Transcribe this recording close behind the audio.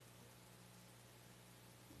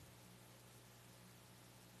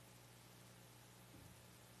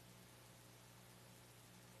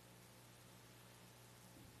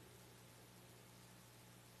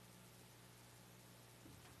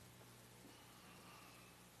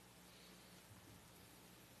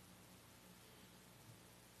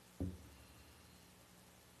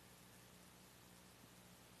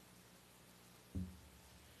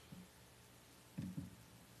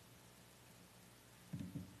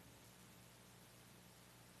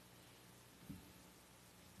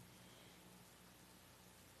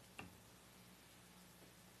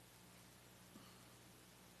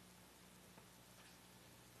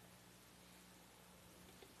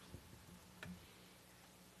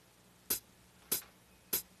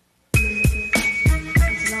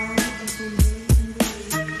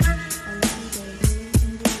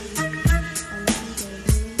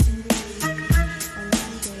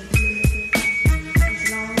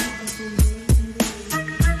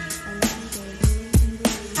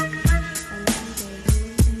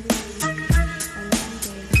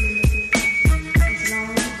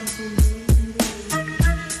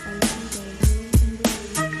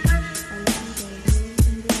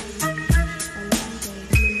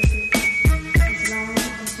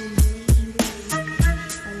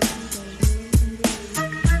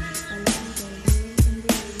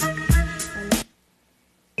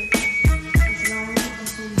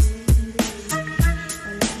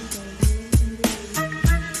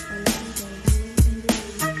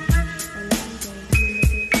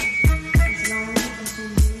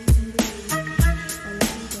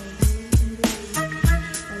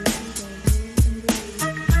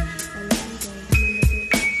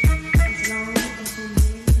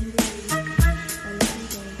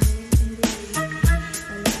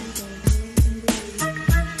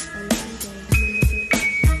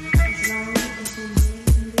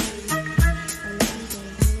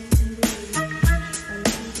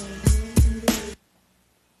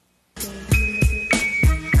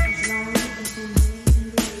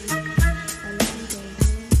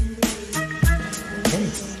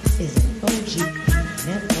is an OG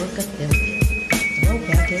network affiliate,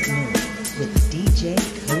 Throwback at Noon with DJ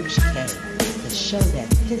Coach K, the show that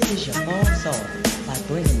pisses your balls off by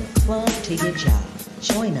bringing the club to your job.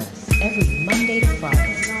 Join us every Monday to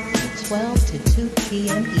Friday from 12 to 2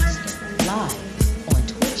 p.m. Eastern, live on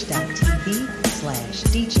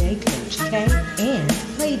twitch.tv/DJ Coach K and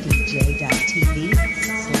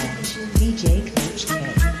playdj.tv/DJ Coach K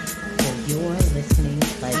for your listening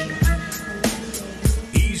pleasure.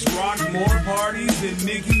 He's rocked more parties than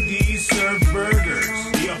Mickey D's served burgers.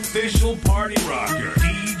 The official party rocker,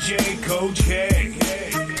 DJ Coach K.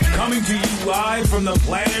 Coming to you live from the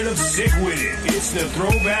planet of Sick With It. It's the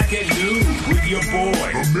Throwback at Noon with your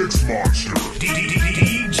boy, the Mix Monster,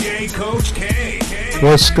 DJ Coach K.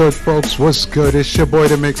 What's good, folks? What's good? It's your boy,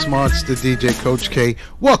 the Mix Monster, DJ Coach K.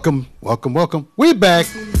 Welcome. We back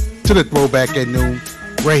to the Throwback at Noon,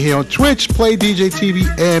 right here on Twitch, Play DJ TV,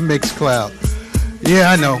 and Mixcloud.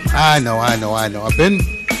 Yeah, I know. I've been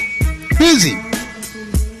busy,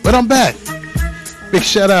 but I'm back. Big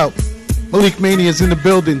shout out. Malik Mania's in the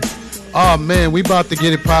building. Oh, man, we about to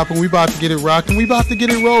get it popping. We about to get it rocking. We about to get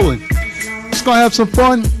it rolling. Just going to have some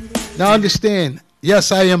fun. Now, understand,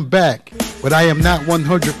 yes, I am back, but I am not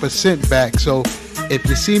 100% back. So if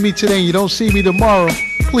you see me today and you don't see me tomorrow,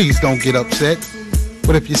 please don't get upset.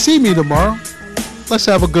 But if you see me tomorrow, let's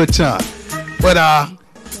have a good time. But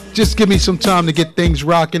just give me some time to get things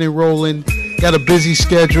rocking and rolling. Got a busy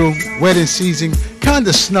schedule. Wedding season kind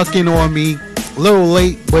of snuck in on me. A little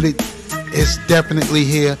late, but it's definitely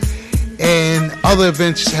here. And other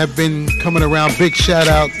events have been coming around. Big shout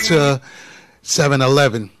out to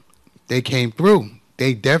 7-Eleven. They came through.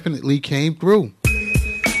 They definitely came through.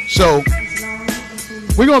 So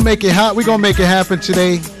we're going to make it hot. We're going to make it happen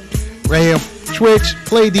today. Right here on Twitch,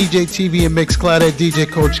 Play DJ TV and Mixcloud at DJ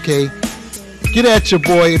Coach K. Get at your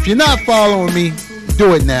boy. If you're not following me,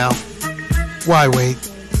 do it now. Why wait?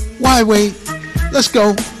 Let's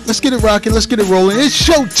go. Let's get it rocking. Let's get it rolling. It's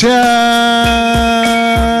showtime.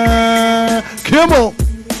 Come on.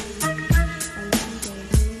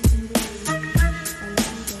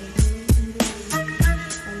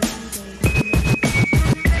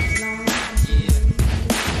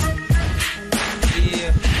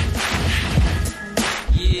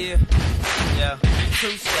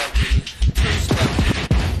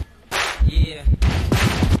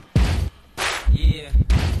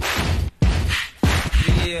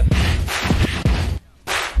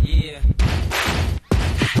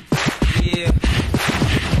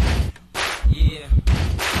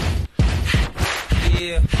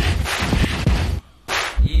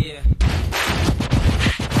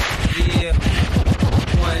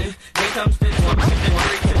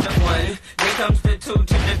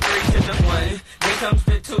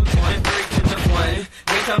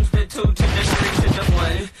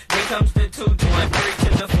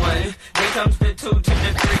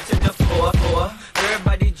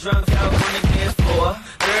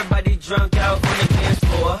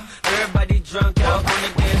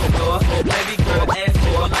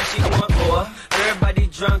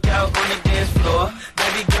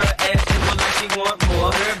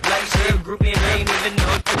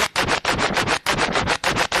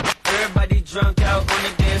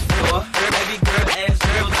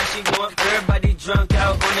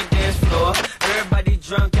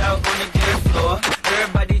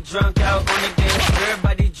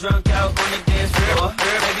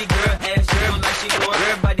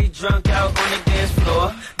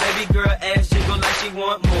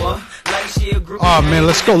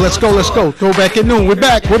 Let's go. Throwback at Noon. We're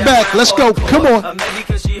back. Let's go. Come on. Maybe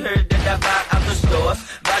because she heard that I buy out the stores.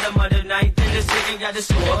 Bottom of the ninth and the second got the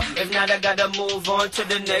score. If not, I gotta move on to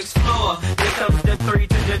the next floor. Here comes the 3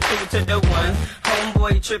 to the 2 to the 1.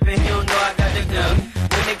 Homeboy tripping, he don't know I got the gun.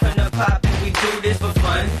 When they come to pop and we do this for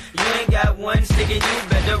fun. You ain't got one stick and you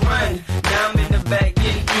better run. Now I'm in the back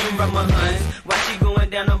getting eaten from my huns. While she going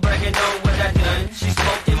down, I'm bragging on what I done. She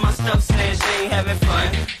smoking my stuff, saying she ain't having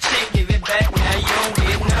fun. She give it back, now you don't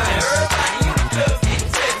get none. Everybody in the club get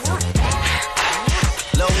tipsy.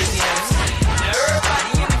 Louisiana.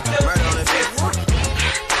 Everybody in the club get tipsy.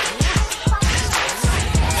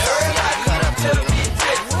 Everybody in the club get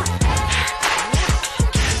tipsy.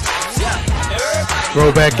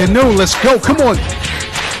 Throwback at Noon. Let's go. Come on.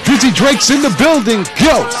 Dizzy Drake's in the building.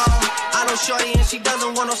 Go. I know shorty and she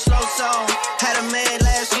doesn't want no slow song. Had a man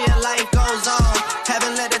last year, life goes on.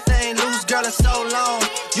 Haven't let that thing loose, girl, in so long.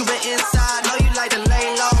 You been inside, know you like to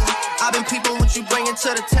lay low. I've been peeping what you bringing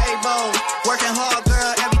to the table. Working hard,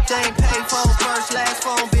 girl, everything paid for. First, last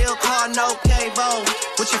phone bill, car, no cable.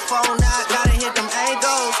 With your phone out, gotta hit them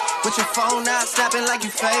angles. With your phone out, snapping like like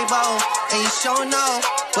you Fable. And you showing off,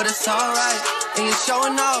 but it's alright. And you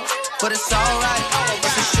showing off, but it's alright.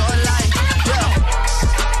 It's a short life, yeah.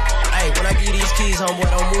 Hey, when I give you these keys, homeboy,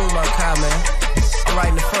 don't move my car, man. I'm right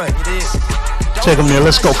in the front, you dig? Take them there,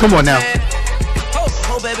 let's go, come on now.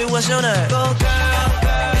 Oh, baby, what's your name? Go,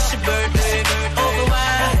 girl, it's your birthday. Over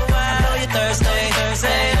wine, I know you're thirsty.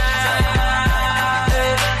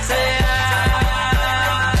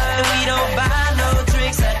 And we don't buy no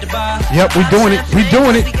drinks at the bar. Yep, we doing it, we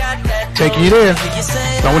doing it. Taking you there,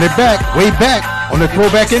 throwing it back, way back on the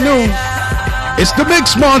Throwback at Noon. It's the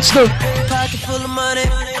Mix Monster. Pocket full of money,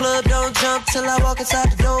 club don't jump till I walk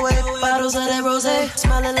inside the doorway. Bottles of that rosé,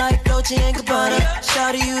 smiling like Dolce and Gabbana.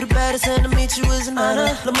 Shawty, you the baddest, and to meet you is an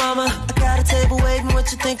honor. La mama, I got a table waiting.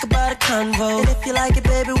 What you think about a convo? And if you like it,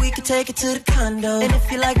 baby, we can take it to the condo. And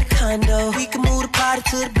if you like the condo, we can move the party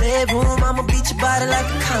to the bedroom. I'ma beat your body like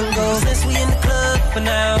a Congo. Since we in the club for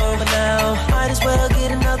now, might as well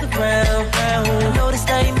get another round. I know this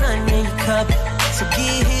ain't nothing in your cup, so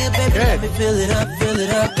get here, baby, let me fill it up, fill it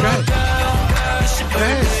up. Girl, it's your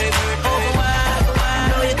birthday, over wine, I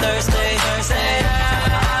know you're thirsty.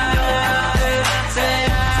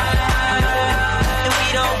 And we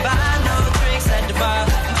don't buy no drinks at the bar.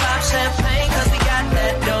 We pop champagne cause we got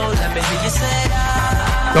that dough. Let me hear you say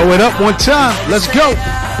Throw it up one time, let's go.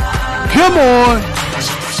 Come on.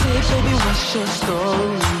 Baby, what's your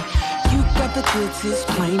story? You got the goods, it's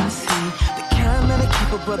plain to see. The kind that'll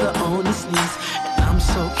keep a brother on his knees. And I'm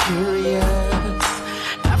so curious.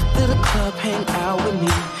 After the club, hang out with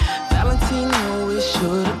me. Valentino is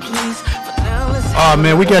sure to please. For now, let's Oh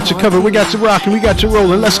man, we got you covered, we got you rocking, we got you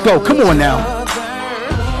rolling. Let's go, come on now.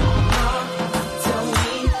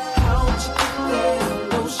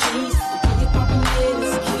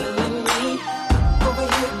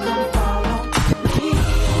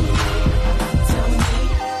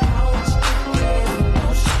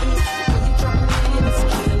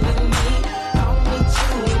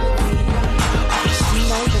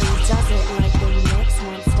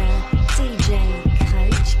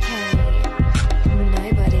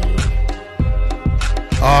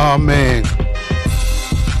 Oh man,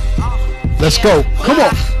 let's go. Come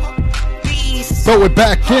on, throw it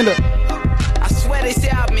back in the. I swear this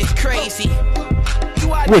album is crazy.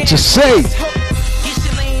 What you say? Get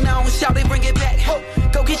your lean on, shawty, bring it back.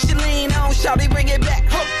 Go get your lean on, shawty, bring it back.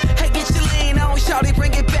 Hey, get your lean on, shawty,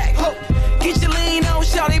 bring it back. Get your lean on,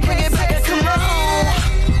 shawty, bring it back. Come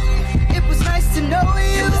on. It was nice to know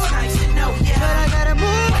you. It was nice to know you. But I gotta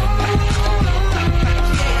move.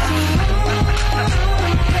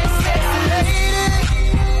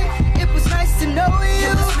 To know you,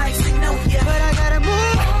 it was nice to know you, but I gotta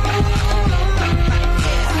move.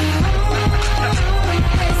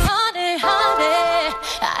 Honey, honey,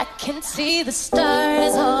 I can see the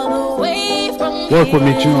stars all the way from Work with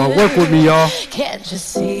me, Junior. Work with me, y'all. Can't you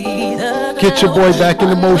see the Get your boy back in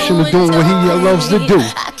the motion of doing what he loves to do.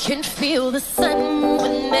 I can feel the sun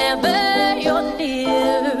whenever you're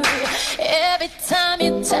near. Every time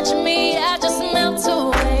you touch me, I just melt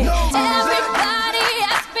away. Everybody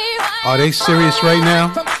asks me why. Are they serious right now?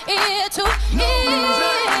 From ear to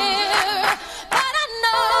ear, but I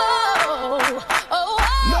know,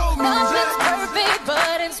 nothing's perfect,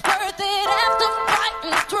 but it's worth it after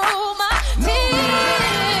fighting through my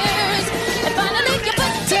tears. And finally, you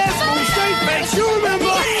put together. You remember?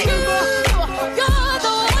 You're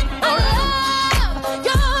the one I love.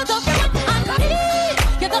 You're the one I need.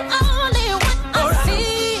 You're the only one I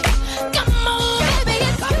see. Come on, baby,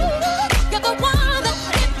 it's you. You're the one that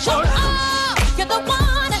gives your all. You're the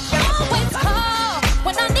one that always call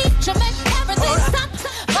when I need you. Make everything stop.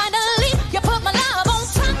 Finally, you put my love on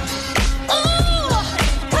top. Ooh,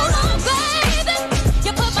 come on, baby,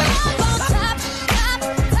 you put my love on top, top,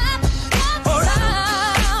 top, top,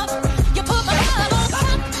 top. You put my love on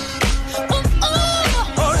top. Ooh,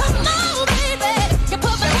 come on, baby, you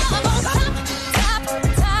put my love on top, top,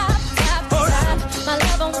 top, top, top. My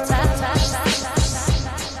love on top, top,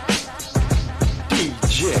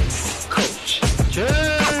 DJ Coach K.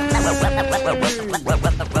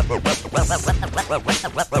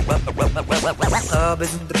 Club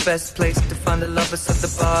isn't the best place to find the lovers, so the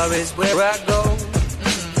bar is where I go.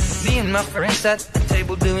 Me and my friends at the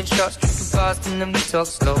table doing shots, drinking fast, and then we talk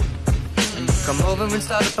slow. And you come over and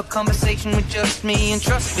start up a conversation with just me, and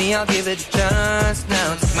trust me, I'll give it a chance.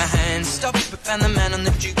 Now take my hand, stop it, and the man on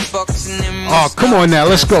the jukebox, and then Oh, come on now,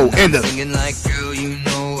 let's go. End it. singing like, girl, you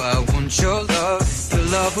know I want your love. Your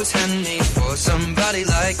love was handmade for somebody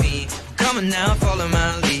like me. Come on now, follow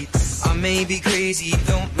my lead. I may be crazy,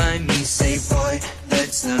 don't mind me. Say, boy,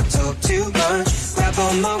 let's not talk too much. Grab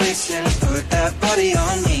on my waist and put that body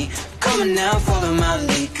on me. Come coming now, follow my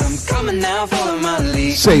lead. Come coming now, follow my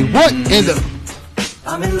lead. Say what in the...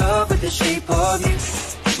 I'm in love with the shape of you.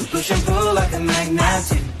 We push and pull like a magnet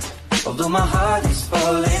do. Although my heart is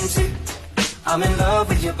falling too. I'm in love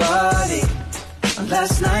with your body.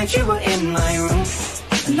 Last night you were in my room,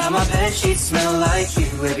 and now my bedsheets smell like you.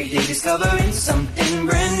 Every day discovering something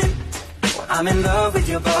brand new. Well, I'm in love with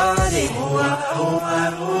your body.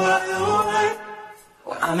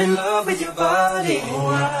 I'm in love with your body.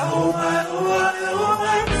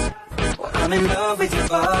 I'm in love with your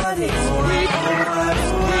body.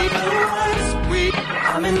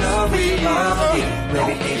 I'm in love with your body.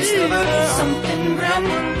 Every day discovering something brand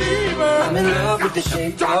new. I'm in love with the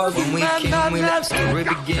shape of you. When we can, we let the story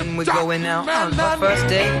begin. We're going out on our first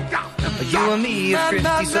date. You and me, a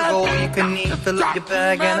 50 so all you can eat. Fill up your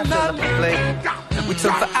bag and I fill up your plate. We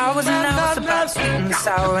talk for hours and hours about sweet and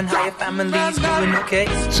sour and how your family's doing okay.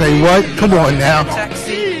 Say what? Come on now.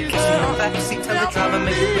 Taxi, kissing on backseat, tell the driver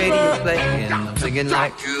make the radio play. And I'm singing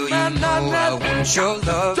like, girl, you know I want your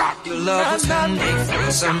love. Your love was handmade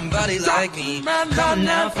for somebody like me. Come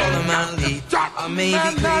now, follow my lead. I may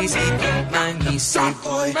be crazy, don't mind me. Say,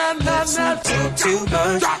 boy, let's not talk too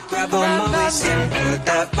much. Grab on my waist and put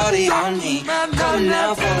that body on me. Come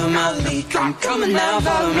now, follow my lead. Come coming now,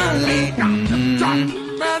 follow my lead. I'm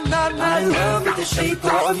in love with the shape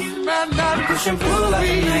of you. Push and pull like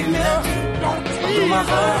a magnet. Although my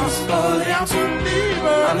heart is falling too.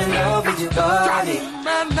 I'm in love with your body.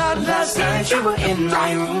 Last night you were in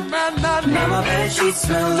my room. Now my bedsheets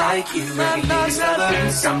smell like you. Every day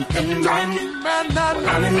discovering something brand new.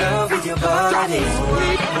 I'm in love with your body.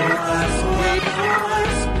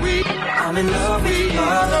 I'm in love with your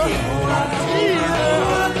body.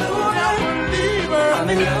 I'm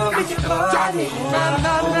in love with your body.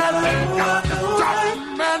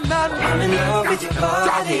 I'm in love with your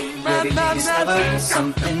body. Every day discovering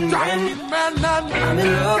something brand new. I'm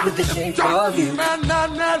in love with the shape of you.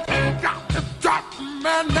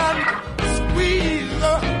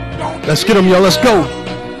 Let's get them, yo. Let's go.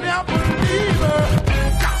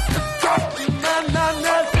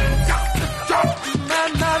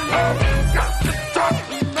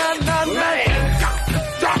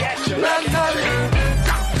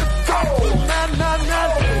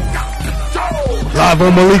 Live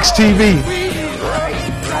on Malik's TV. Right.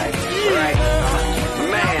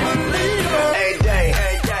 Man, hey day,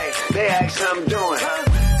 they ask how I'm doing.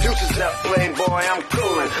 Deuces up, playboy, I'm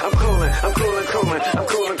coolin'. I'm just coolin'.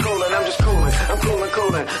 I'm coolin'.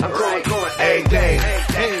 Hey day,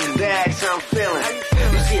 they ask how I'm feeling.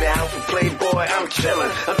 You see the outfit, playboy, I'm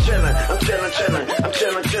chillin'. I'm just chillin'.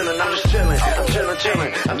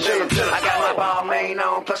 I got my Balmain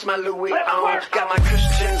on, plus my Louis on. Got my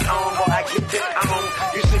Christians on, boy, I get it on.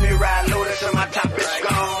 You see me ride Lotus and my top is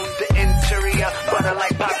gone. The interior, butter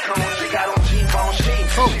like popcorn. She got on G-bone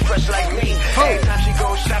sheets. She fresh like me. Every time she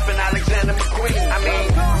goes shopping, Alexander McQueen. I mean,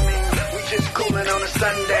 we just coolin' on a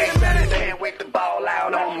Sunday. Can't wait to ball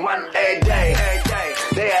out on Monday.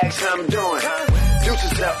 They ask how I'm doing.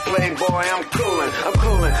 Deuces up, playboy, I'm coolin'. I'm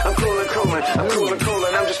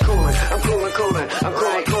just coolin'.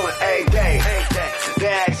 Hey,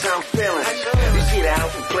 they ask how I'm feeling. You see the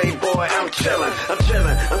outfit, playboy, I'm chillin'. I'm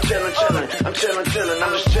just chillin'.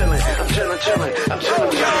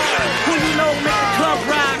 When you know, make the club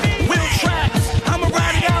rock, will tracks. I'ma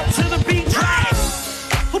ride it out to the beat drop.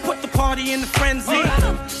 Who put the party in the frenzy?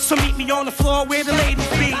 So meet me on the floor where the ladies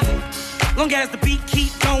be. Long as the beat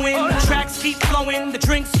keep going, the tracks keep flowing, the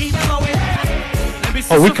drinks keep flowing.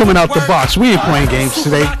 Oh, we coming out the box. We ain't playing games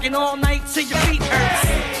today. All night till your feet hurts.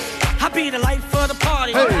 I be the life of the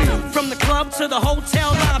party. Hey. From the club to the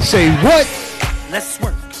hotel lobby. Say what? Let's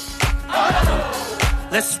work.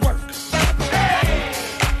 Let's work.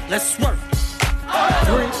 Let's work.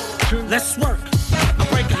 3, 2. Let's work. I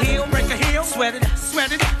break a heel, sweat it out,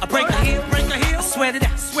 I break a heel, I sweat it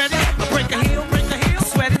out, I break a heel, I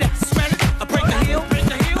sweat it out, I break a heel,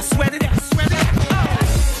 I sweat it out,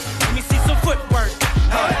 Let me see some footwork.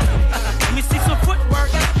 Let me see some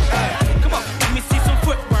footwork. Come on, let me see some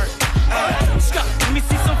footwork. Scott, let me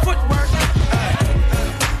see some footwork.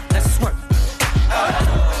 Let's work.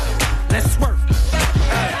 Let's work.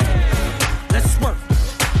 Let's work.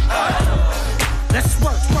 Let's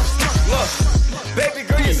work. Look, baby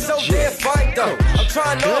girl, you're so damn fine though. I'm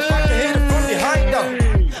trying to know if I can hit it from behind though.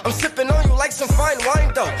 I'm sipping on you like some fine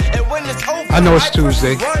wine though. And when it's over, I know it's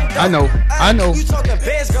Tuesday. I know. You talking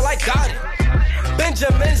bands, girl, I got it.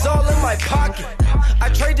 Benjamin's all in my pocket. I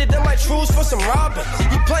traded in my trues for some robbers.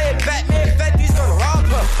 You playing Batman, Fetty's gonna rob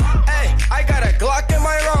him. Hey, I got a Glock in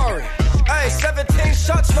my Rari. Hey, 17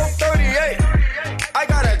 shots, no 38. I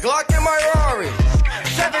got a Glock in my Rari.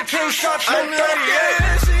 17 shots.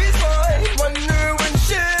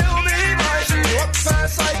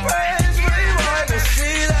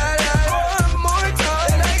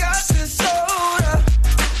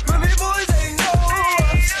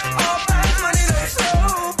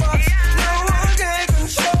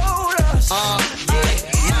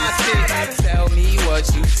 Tell me what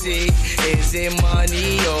you see. Is it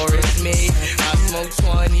money or it's me? I smoke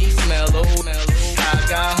 20, mellow. I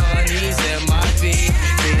got honeys in my feet.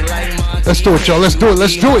 They like Monty. Let's do it, y'all. Let's do it.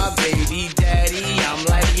 Let's do it. Baby daddy, I'm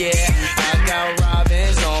like, yeah. I got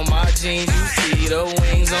robins on my jeans. You see the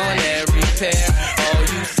wings on every pair. All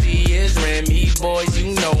you see is Remy boys.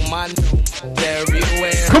 You know my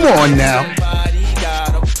everywhere. Come on now. Somebody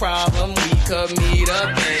got a problem. We could meet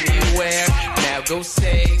up anywhere. Now go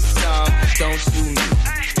say some. Don't you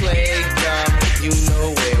play dumb. You know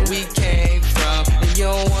where we came from. And you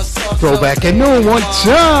don't want soft. Throwback at noon one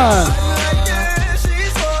time.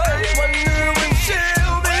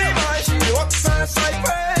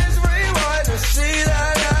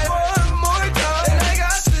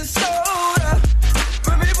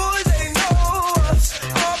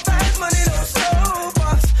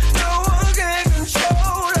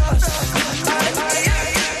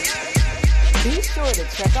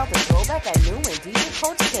 Check out the Throwback at Noon with DJ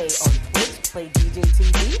Coach K on Twitch, Play DJ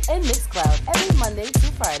TV, and Mixcloud every Monday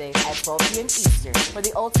through Friday at 12 p.m. Eastern. For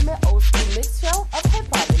the ultimate old school mix show of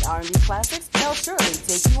hip-hop and R&B classics, they'll surely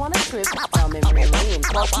take you on a trip down memory lane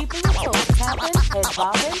while keeping your toes tapping, head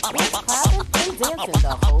bobbing, wrist clapping, and dancing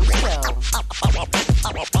the whole show.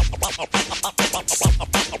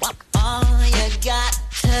 All you got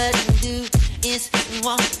to do is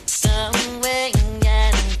walk away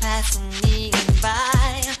and pass me by.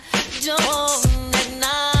 Don't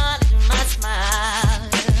acknowledge my smile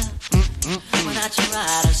when I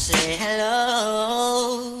try to say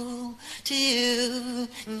hello to you,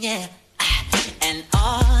 yeah. And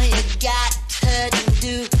all you got to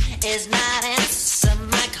do is not answer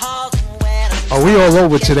my calls when I'm Oh, we all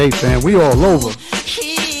over today, fam. We all over.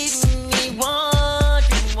 keep me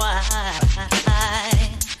wondering why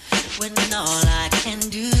when all I can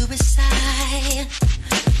do is sigh.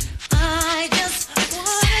 I just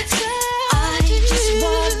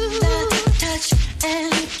wanna touch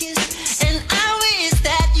and kiss, and I wish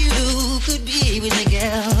that you could be with me,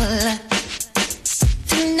 girl.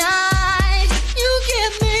 Tonight you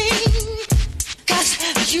give me, 'cause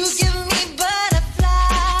you give me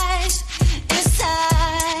butterflies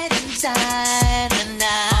inside, and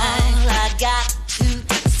all I got to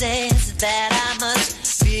say is that I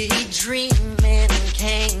must be dreaming,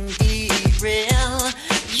 can't be real.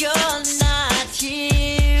 You're not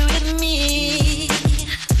here with me.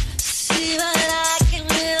 See what I can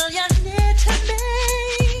will you near to me.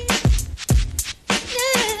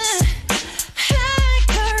 Yeah. I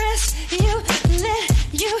caress you, let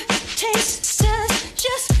you taste us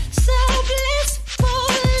just so blissful.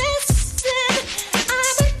 Listen, I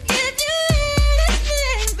would give you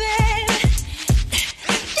anything, baby.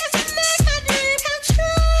 Just to make my dream come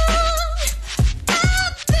true. Oh,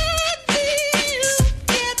 baby, you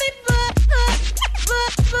give me butterflies.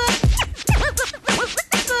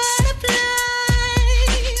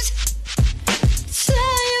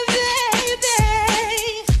 Tell you, baby.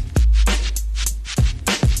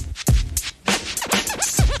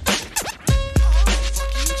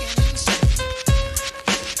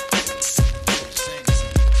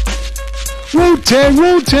 Wu-Tang,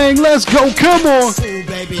 Wu-Tang, let's go. Come on. Ooh,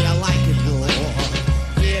 baby, I like it raw.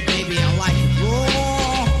 Yeah, baby, I like it raw.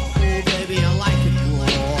 Ooh, baby, I like it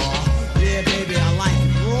raw. Yeah, baby, I like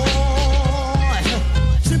it raw.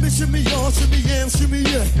 Shimmy, shimmy, y'all, shimmy, yam, shimmy,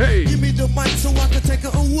 yeah. Hey. Give me the mic so I can take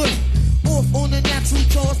her away. Off on the natural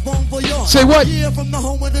charge, bon voyage. Say what? Yeah, from the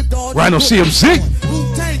home of the dog. Rhino CMC.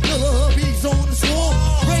 Wu-Tang killer, bees on the swarm.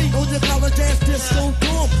 Rain on your college ass disco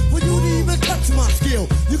dorm. When you didn't even touch my skill,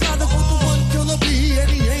 you gotta go to one killer bee, and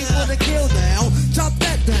he ain't gonna kill now. Chop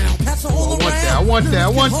that down, pass it all around. I want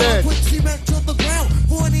that. Put cement to the ground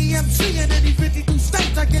for an EMC in any 52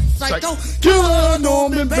 states. I get psycho. Killer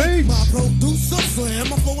Norman Bates. My producer slam,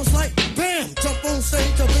 my flow is like bam. Jump on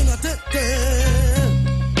stage, up in a dip there.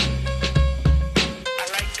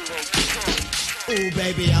 Ooh,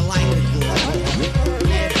 baby, I like it raw.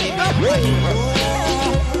 Yeah, baby, I like it raw.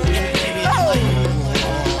 Yeah, baby, I like it raw.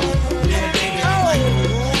 Yeah, baby, I like it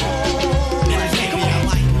raw. Yeah, baby, I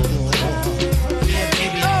like it raw. Yeah,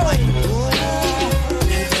 baby, I like it raw.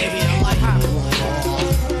 Yeah, baby, I like it raw.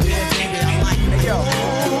 Yeah, baby, I like it raw.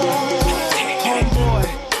 Homeboy,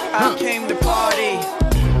 I came to party.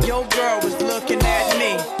 Your girl was looking at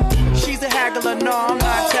me. She's a haggler, no, I'm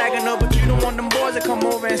not tagging her, but you don't want them boys to come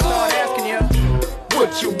over and start asking you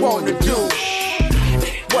what you wanna do,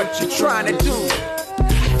 what you trying to do,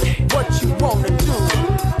 what you wanna do,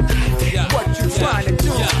 what you trying to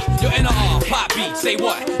do. Yo, NR, pop beats, Say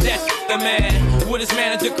what? That's the man. With his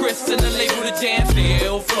manager Chris and the label The Jam.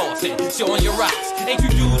 Still flossing, showing your rocks. Ain't you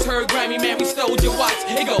dudes heard Grammy, man, we stole your watch.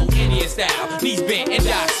 It go Indian style, knees bent and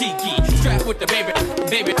dashiki. Strapped with the baby,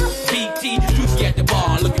 BT. Juicy at the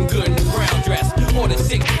bar, looking good in the brown dress. Order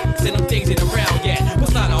 6 and them things ain't around yet.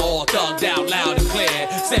 Persona all thugged out, loud and clear.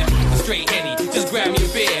 Said straight Henny, just grab me a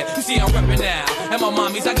beer. You see I'm reppin' now, and my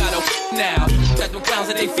mommies I got a now. Touch them clowns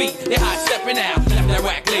at their feet, they hot steppin' out. Left that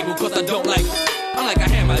rack label cause I don't like. I'm like a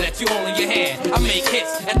hammer that you hold in your hand. I make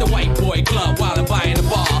hits at the white boy club while I'm buying the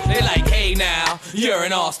bar. They like, hey now, you're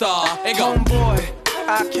an all-star. They go, homeboy,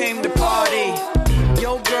 I came to party.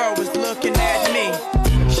 Your girl was looking at me.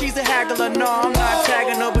 She's a haggler, no, I'm not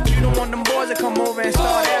tagging her, but you don't want them boys to come over and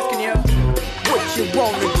start asking you what you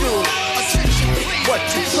want to do, what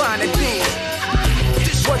you trying to do,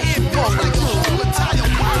 what you want to do,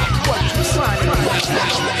 what you trying to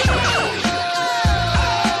do.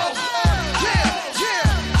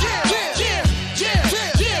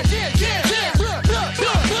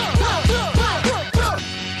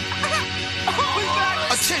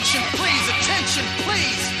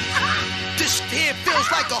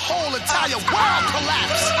 Like a whole entire world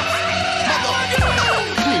collapse.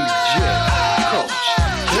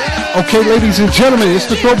 Okay, ladies and gentlemen, it's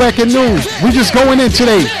the Throwback at Noon. We just going in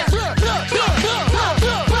today.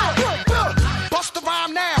 Bust the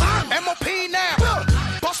rhyme now, MOP now.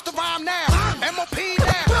 Bust the rhyme now, MOP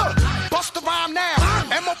now. Bust the rhyme now,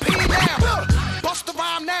 MOP now. Bust the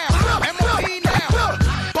rhyme now, MOP now.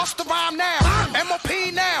 Bust the rhyme now, MOP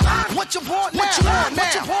now. What you want now? What you want now?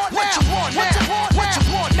 What you want now? What you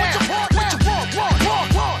want now?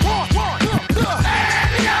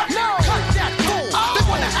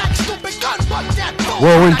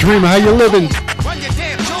 Whirlwind Dreamer, how you living? Run your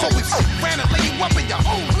damn toes. Ran and lay you up in your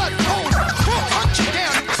own blood cold. Hunt you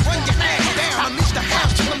down, run your ass down. Unleash the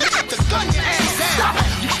house till I'm able to gun your ass down.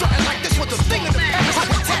 You starting like this with a thing in the past.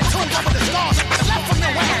 With tattoos over the scars left from your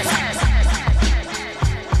ass.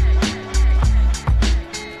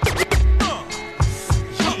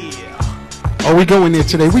 Oh, we going there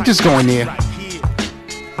today. We just going there.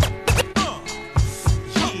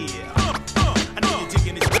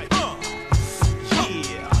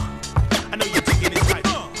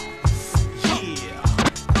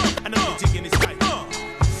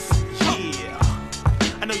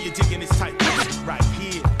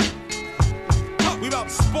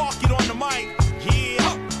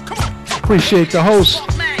 Appreciate the host.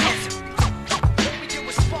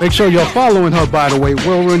 Make sure you're following her, by the way,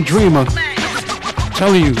 Whirlwind Dreamer.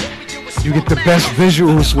 Telling you, you get the best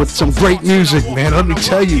visuals with some great music, man. Let me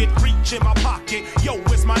tell you. Yo,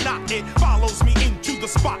 where's my knot? It follows me into the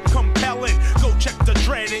spot, compelling. Go check the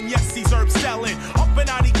dread, and yes, these herbs selling. Up and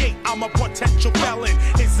out the gate, I'm a potential felon.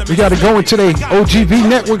 We got it going today. OGV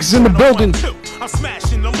Network is in the building. I'm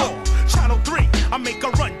smashing the law. Channel 3, I make a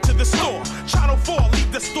run to the store. Channel 4,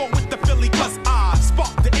 leave the store with the Philly, cause I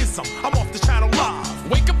spark the ism. I'm off the channel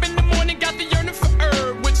live. Wake up in the morning, got the yearning for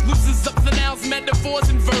herb, which loosens up the nouns, metaphors,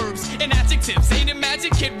 and verbs, and adjectives. Ain't it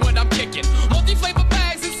magic, kid, what I'm kicking? Multi-flavor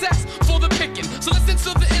bags and sex for the picking. So listen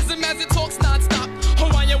to the ism as it talks non-stop.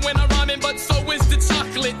 Hawaiian when I'm rhyming, but so is the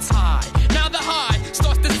chocolate tie. Now the high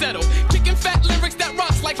starts to settle, kicking fat lyrics that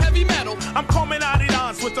rocks like heavy metal. I'm coming out of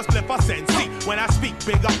dance with a slip of sense. See, when I speak,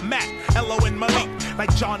 big up Mac, Elo and Malik,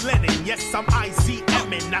 like John Lennon. Yes, I'm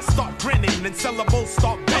ICMing. I start grinning and syllables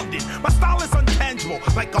start bending. My style is untangible,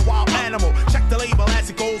 like a wild animal. Check the label as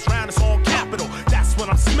it goes round, it's all capital. That's what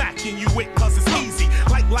I'm smacking you with, cause it's easy.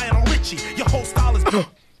 Like Lionel Richie, your whole style is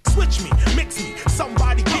switch me, mix me,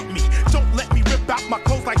 somebody get me. Don't let me rip out my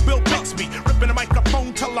clothes like Bill Bixby. Ripping the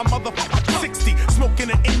microphone till I'm motherfucking 60.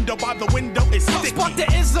 Smoking an Indo by the window is sticky. Spark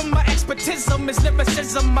the ism, my expertism is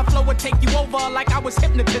lyricism. My flow will take you over like I was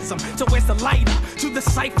hypnotism. So where's the lighter to the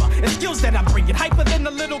cipher and skills that I'm bringing? Hyper than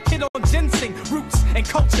a little kid on ginseng. Roots and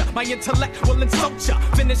culture, my intellect will insult ya.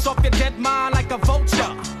 Finish off your dead mind like a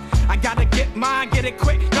vulture. I gotta get mine, get it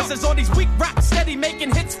quick, cause there's all these weak raps steady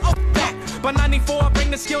making hits up that. By 94, I bring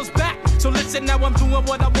the skills back. So listen, now I'm doing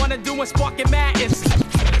what I wanna do and sparking madness.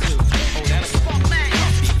 Oh, that's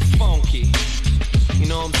funky. You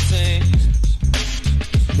know what I'm saying?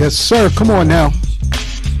 Yes, sir. Come on now.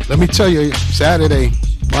 Let me tell you, Saturday,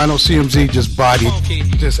 Rhino CMZ just bodied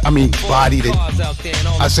it.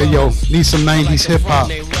 I said, yo, need some 90s hip hop,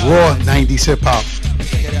 raw 90s hip hop.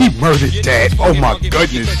 He murdered that. Oh my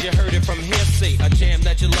goodness. You heard it from hearsay, a jam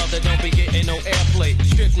that you love that don't be getting no airplay.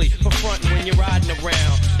 Strictly for frontin' when you're riding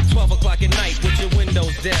around. 12 o'clock at night with your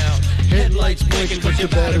windows down. Headlights blinking but your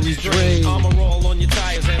batteries drained. Armor all on your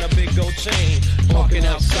tires and a big gold chain. Walking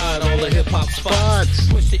outside all the hip hop spots. dots.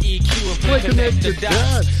 Push the EQ and connect the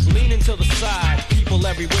dots. Leaning to the side, people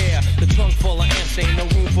everywhere. The trunk full of amps, ain't no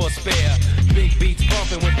room for a spare. Big beats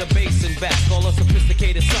bumping with the bass and back. All the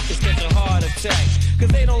sophisticated suckers catch a heart attack. Cause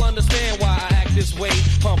they don't understand why I act this way.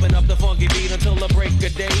 Pumping up the funky beat until the break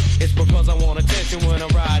of day. It's because I want attention when I'm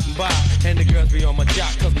riding by. And the girls be on my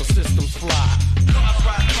jock cause my system's fly. Cars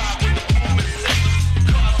ride by with the boom and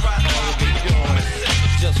singers. Cars ride by with the boom and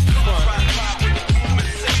singers. Just fun.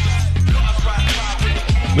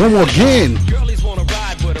 One more again. Girlies wanna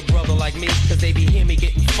ride with a brother like me, cause they be hear me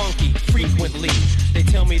getting funky frequently. They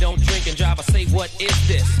tell me don't drink and drive, I say what is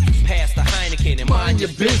this? Pass the Heineken and mind your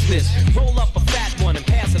business. Roll up a fat one and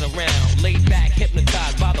pass it around. Laid back,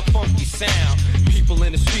 hypnotized by the funky sound. People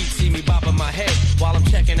in the street see me bobbing my head while I'm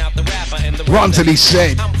checking out the rapper and the Run till he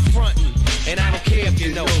said. I'm frontin', and I don't care if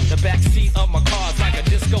you know. The back seat of my car's like a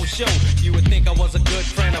disco show. You would think I was a good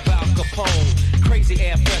friend of Al Capone. Crazy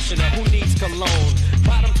air freshener, who needs cologne?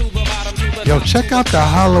 Bottom to the bottom to the Yo, check out the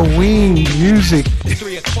Halloween music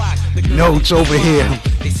notes over here.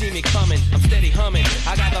 They see me coming, I'm steady humming.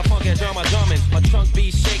 I got the funky drummer drumming. My trunk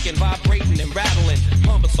be shaking, vibrating and rattling.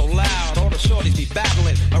 Pumping so loud, all the shorties be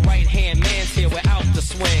battling. My right hand man's here without the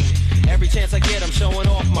swing. Every chance I get, I'm showing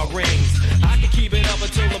off my rings. I can keep it up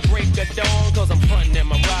until the break of dawn, cause I'm frontin' in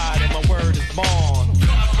my ride and my word is born.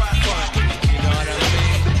 Front, you know what I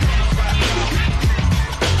mean?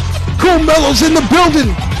 Cool Mellows in the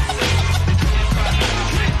building.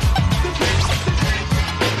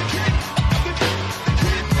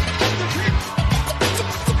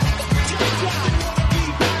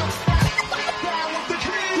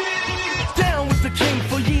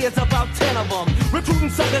 About 10 of them. Recruiting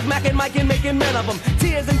suckers, macking, Mike, and making men of them.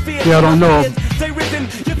 Tears and fears. Yeah, I don't know.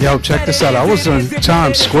 Yo, check this out. I was in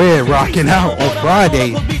Times Square rocking out on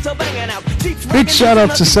Friday. Big shout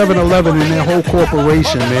out to 7-Eleven and their whole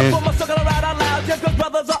corporation, man. Is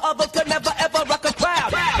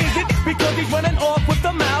it because he's running off with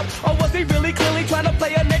the mouth? Or was he really clearly trying to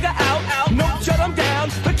play a nigga out? No, shut him down.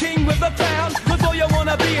 The king with the crown. Cause all you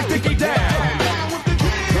wanna be is Dickie down.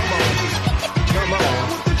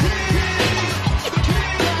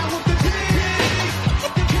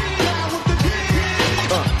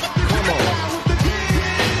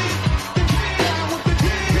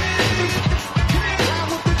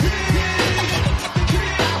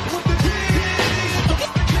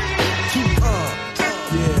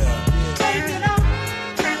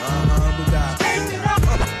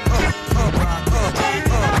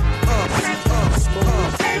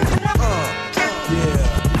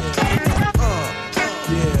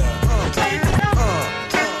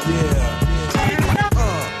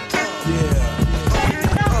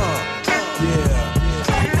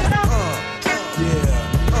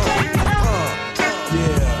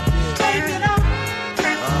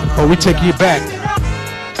 Oh, we take you back.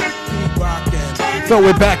 Throw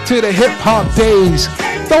it back to the hip hop days.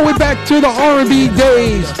 Throw it back to the R&B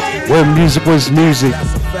days where music was music.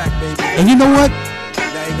 And you know what?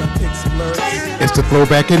 It's the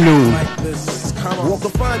throwback at noon. Walk a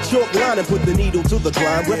fine chalk line and put the needle to the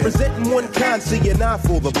grind. Representing one kind, see an eye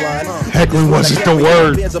for the blind. Heckling wasn't the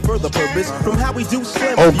word.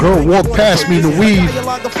 Oh, girl walked past me in the weed.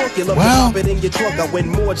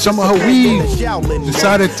 Well, some of her weed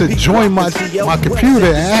decided to join my computer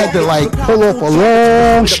and I had to like pull off a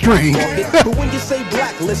long string. But when you say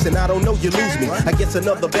black, listen, I don't know, you lose me. I guess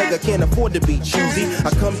another beggar can't afford to be choosy.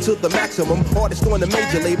 I come to the maximum, artist on the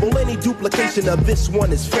major label. Any duplication of this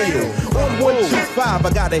one is fatal. On 125, I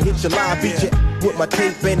gotta hit your line, beat you with my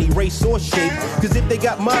tape, any race or shape. Cause if they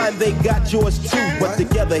got mine, they got yours too. But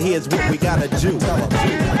together, here's what we gotta do.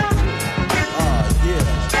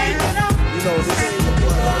 You know, this is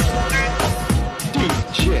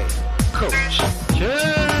DJ Coach K.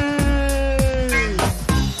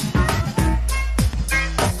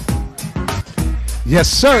 Yes,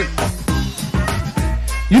 sir.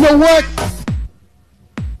 You know what?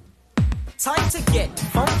 Time to get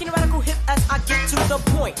funky and radical hip as I get to the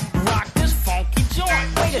point. Rock this funky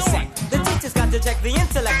joint. Wait a sec, the teacher's got to check the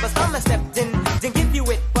intellect, but I'm a step didn't give you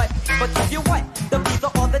it, but give you what? The beaver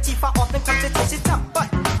or the chief I often come to taste it tough,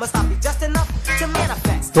 but must not be just enough to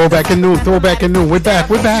manifest. Throwback and noon, throwback and noon. We're back,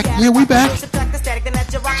 we're back. Yeah, we back.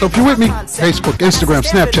 So if you're with me, Facebook, Instagram,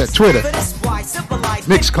 Snapchat, Twitter,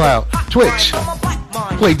 Mixcloud, Twitch,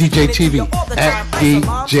 Play DJ TV at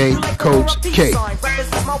DJ Coach K.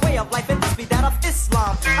 My way of life and this be that of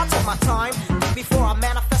Islam. I take my time before I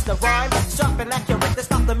manifest the rhyme. Sharp and accurate to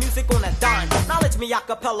stop the music on a dime. Knowledge me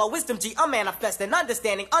acapella, wisdom G, I'm manifesting,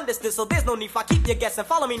 understanding, understood. So there's no need for keep you guessing.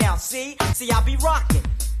 Follow me now, see I be rocking.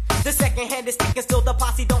 The second hand is sticking, still the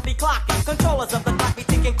posse don't be clocking. Controllers of the clock be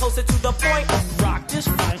ticking closer to the point. Rock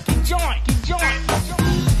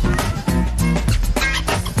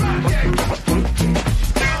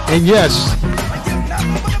And yes,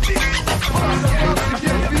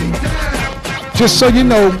 just so you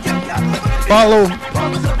know, follow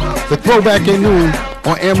the Throwback at Noon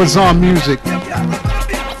on Amazon Music.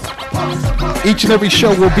 Each and every show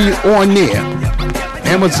will be on there.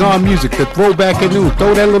 Amazon Music, the Throwback at Noon.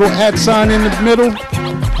 Throw that little @ sign in the middle,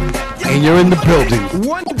 and you're in the building.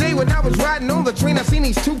 One day when I was riding on the train, I seen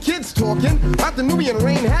these two kids talking about the Nubian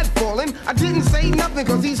rain had fallen. I didn't say nothing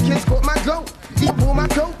cause these kids caught my goat. He pulled my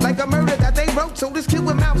coat like a murder that they wrote. So this kid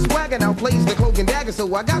with mouth swagger now plays the cloak and dagger.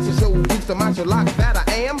 So I got to show boots the martial lock that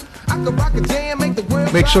I am. I could rock a jam, make the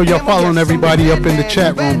world. Make sure y'all following everybody up in the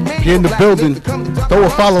chat room. If you're in the building, throw a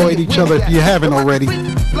follow at each other if you haven't already.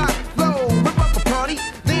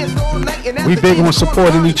 We big on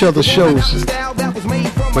supporting each other's shows.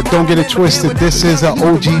 But don't get it twisted, this is an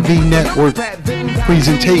OGV Network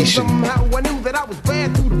presentation.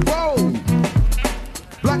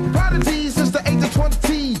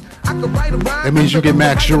 That means you get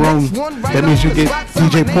Max Jerome. That means you get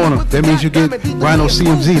DJ Porno. That means you get Rhino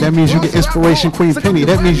CMZ. That means you get Inspiration Queen Penny.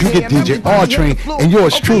 That means you get DJ R Train. And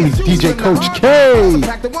yours truly, DJ Coach K.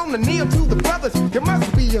 It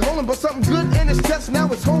must be holding, but something good in his chest. Now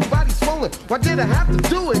his whole body's swollen. Why did I have to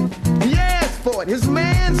do it? He asked for it. His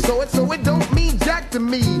man saw it, so it don't mean jack to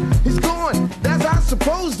me. He's gone. That's how it's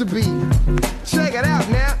supposed to be. Check it out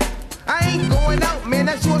now. I ain't going out, man.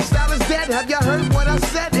 That short style is dead. Have y'all heard what I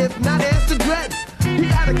said? If not, ask the dread. He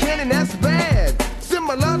got a cannon that's bad,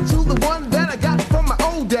 similar to the one that I got from my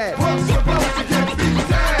old dad.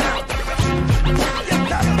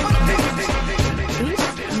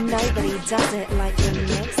 Nobody does it like the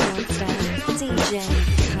next monster, DJ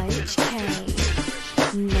Coach K.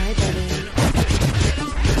 Nobody.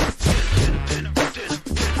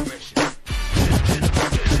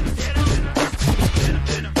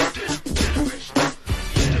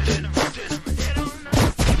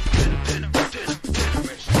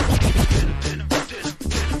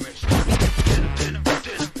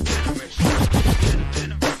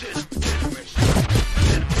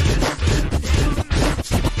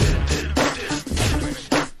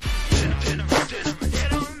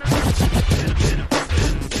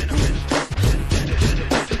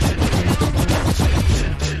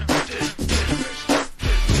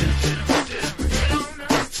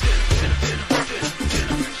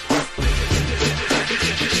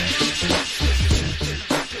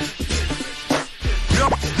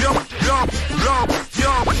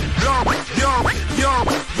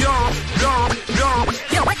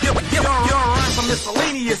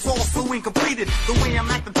 Miscellaneous, also incompleted. The way I'm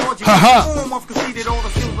acting towards you, form I've conceded all the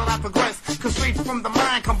skills that I progress. Cause straight from the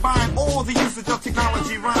mind, combine all the usage of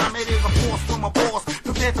technology rhyme. It is a force from a boss,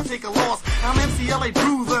 prepared to take a loss. I'm MCLA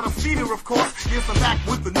bruiser, the speeder, of course. Yes, I'm back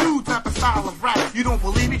with the new type of style of rap. You don't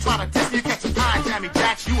believe me? Try to diss me, catch an eye, Jammy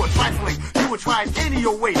Jacks. You are trifling, you will try it any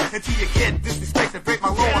your way until you get disrespected, break my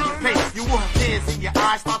laws and pay. You will have tears in your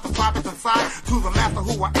eyes, start to pop it inside to the master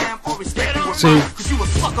who I am, or respect you. See,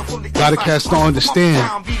 a lot of cats don't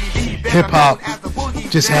understand. Hip hop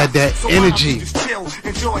just had that energy.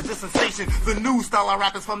 Enjoy the sensation. The new style of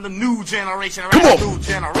rap is from the new generation. Come on. New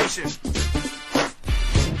generation.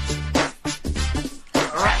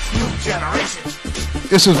 Rap's new generation.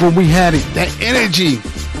 This is when we had it, that energy.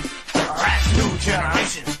 Rap's new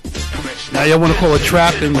generation. Now y'all want to call it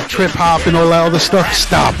trap and trip hop and all that other stuff?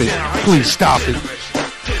 Stop it. Please stop it.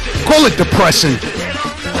 Call it depressing.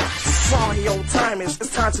 Sorry, old timers,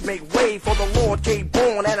 it's time to make way for the Lord K.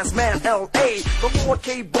 Born and his man L.A. The Lord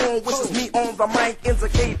K. Born wishes me on the mic,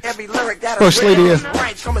 indicate every lyric that First Lady of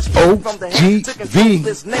OGV,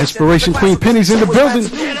 Inspiration Queen Penny's in the building.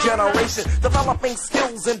 New generation, developing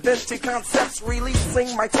skills, inventing concepts,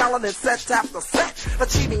 releasing my talent and set after set.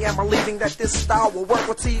 Achieving and believing that this style will work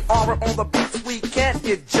with TR on the beats. We can't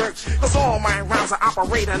get jerked, cause all my rhymes are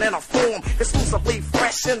operating in a form exclusively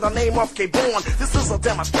fresh in the name of K. Born. This is a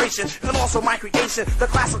demonstration and also my creation. The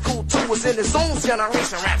classical too is in its own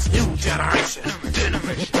generation. Rap's new generation. Rap's new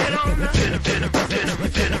generation.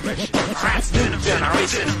 Rap's new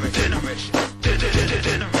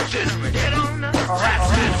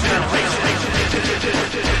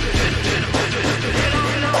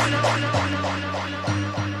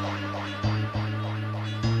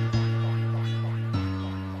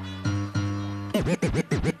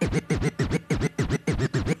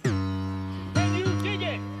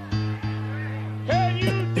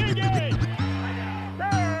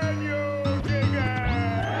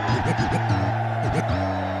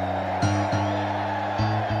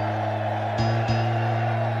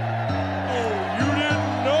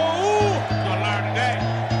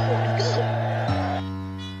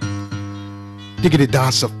Diggity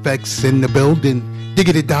DOS effects in the building.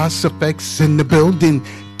 Diggity DOS effects in the building.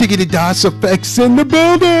 Diggity DOS effects in the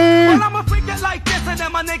building. Well, I'm a freak it like this, and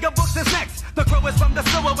then my nigga books is next. The crew is from the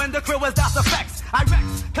sewer, and the crew is DOS effects. I rex,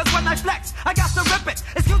 cause when I flex, I got to rip it.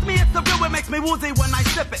 Excuse me, it's the real, it makes me woozy when I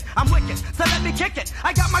sip it. I'm wicked, so let me kick it.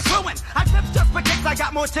 I got my crew in. I flip just for kicks, I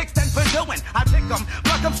got more chicks than for doing. I pick 'em,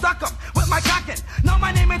 pluck 'em, stuck 'em with my cockin'. No,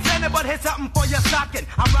 my name ain't Tanner, but here's something for your stocking.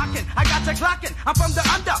 I'm rockin', I got you clockin'. I'm from the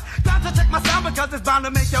under. Time to check my sound because it's bound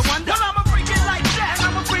to make you wonder. Well, I'm a freak it like that,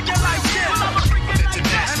 and I'm a freak it like this. Well, I'm a freak it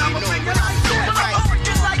like that, and I'm a freak it like this. Well, I'm a freak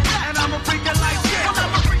it like that, and I'm a freak it like this. Well,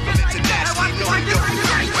 I'm a freak it like that, and I'm a freak it like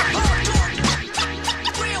this.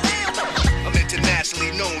 I'm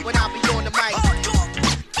internationally known when I be on the mic.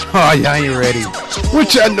 Oh, y'all ain't ready.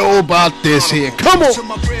 What y'all know about this here? Come on. To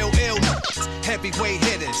my real illness, heavyweight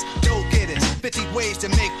hitters, dough getters, 50 ways to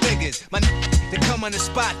make figures. My they come on the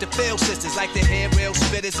spot to fail sisters like the hair rail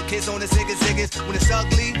spitters, the kids on the ziggas. When it's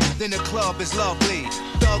ugly, then the club is lovely.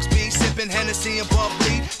 Thugs be sipping Hennessy and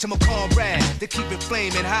bubbly. To my comrade, they keep it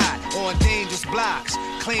flaming hot on dangerous blocks,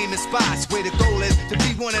 claiming spots where the goal is to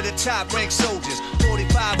be one of the top ranked soldiers.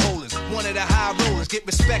 45 holders, one of the high rollers. Get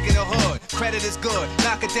respect in the hood, credit is good.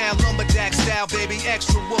 Knock it down lumberjack style, baby,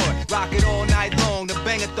 extra wood. Rock it all night long, the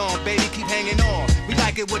bang-a-thon, baby, keep hanging on. We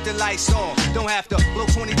like it with the lights on. Don't have to blow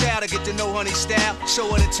 20 down to get to know honey style. Show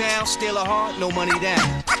her the town, steal her heart, no money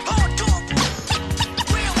down.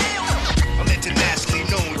 I'm internationally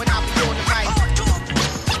known when I be on the mic.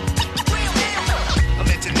 I'm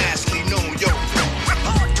internationally known, yo.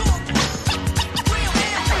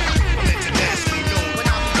 I'm internationally known when I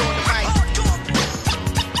be on the mic.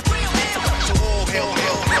 So all hell.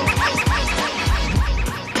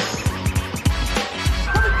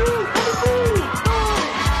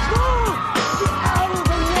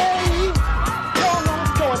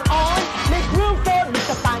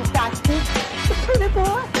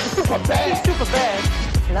 Super bad.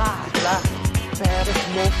 Fly, baddest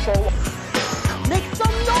mofo. Make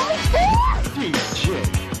some noise for DJ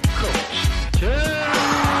Coach K.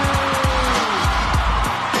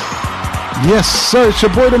 Yes, sir. It's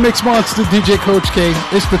your boy, the Mix Monster, DJ Coach K.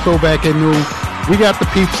 It's the Throwback at Noon. We got the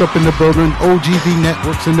peeps up in the building. OGV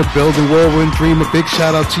Networks in the building. Whirlwind Dream, a big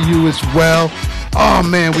shout out to you as well. Oh,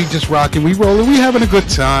 man, we just rocking. We rolling. We having a good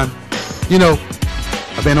time. You know,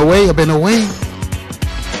 I've been away.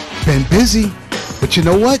 Been busy. But you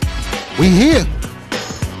know what? We here.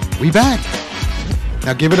 We back.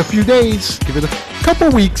 Now give it a few days. Give it a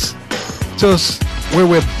couple weeks till where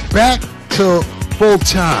we're back to full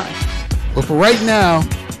time. But for right now,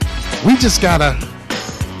 we just gotta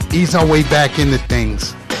ease our way back into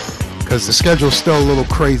things because the schedule's still a little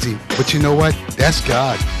crazy. But you know what? That's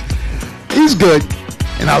God. He's good,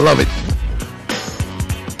 and I love it.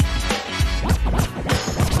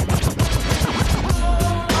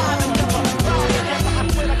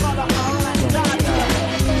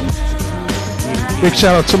 Big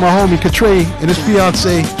shout out to my homie Katray and his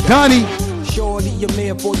fiance Donnie.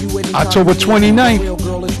 October 29th.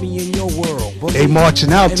 They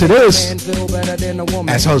marching out to this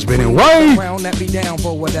as husband and wife.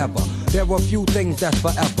 There are few things that's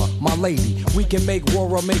forever. My lady, we can make war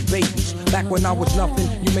or make babies. Back when I was nothing,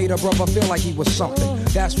 you made a brother feel like he was something.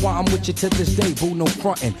 That's why I'm with you to this day, boo, no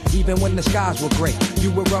frontin'. Even when the skies were gray,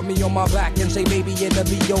 you would rub me on my back and say, baby, it'll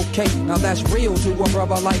be okay. Now that's real to a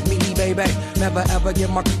brother like me, baby. Never ever give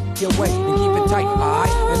my away and keep it tight,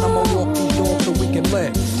 alright? And I'ma walk these doors so we can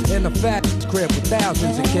live in a fat crib with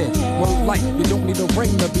thousands of kids. Well, like, you don't need a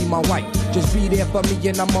ring to be my wife. Just be there for me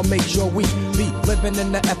and I'ma make sure we be living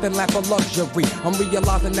in the effing lap of luxury. I'm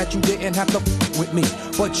realizing that you didn't have to with me,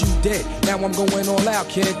 but you did. Now I'm going all out,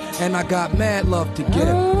 kid, and I got mad love to give.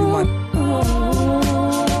 You my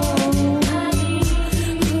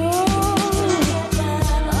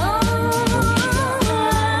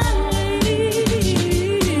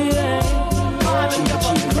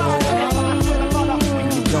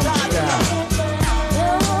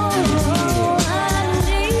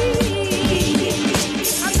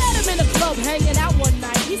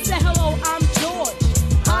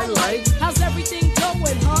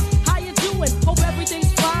Hope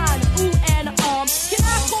everything's fine. Ooh, and can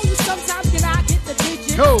I call you sometimes? Can I get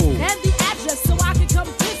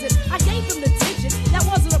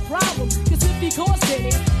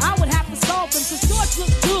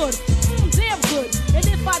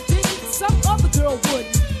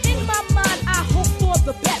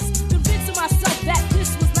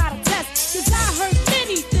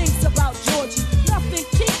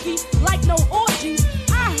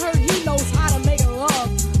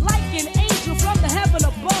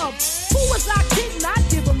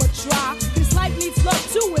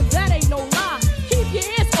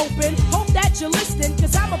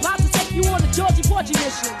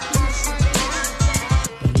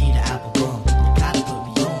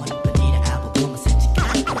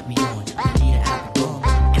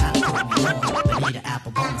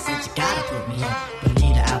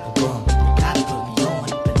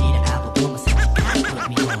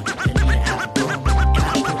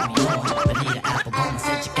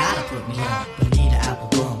Bonita apple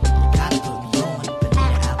bum, you gotta put me on.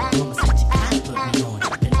 Bonita apple bum, I said you gotta put me on.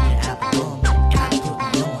 Bonita apple bum, you gotta put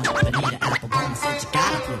me on. Bonita apple bum, I said you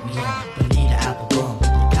gotta put me on. Bonita apple bum,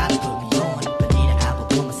 you gotta put me on. Bonita apple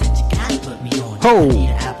bum, I said you gotta put me on. Ho.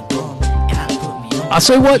 Bonita apple bum, gotta put me on. I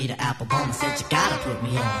say what? Bonita apple bum, I said you gotta put me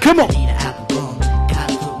on. Come on. Bonita apple bum,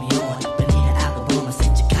 gotta put me on. Bonita apple bum, I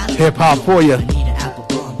said you gotta. Hip hop for you. Bonita apple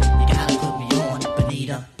bum, you gotta put me on.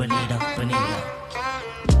 Bonita, Bonita, Bonita.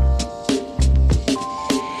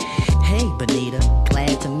 Hey, Bonita,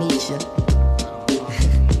 glad to meet ya.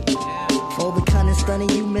 For the cunning stunning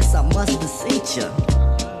you miss, I must beseech ya.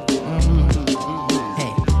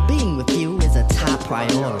 Hey, being with you is a top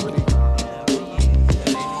priority.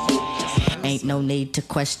 Ain't no need to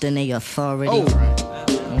question the authority.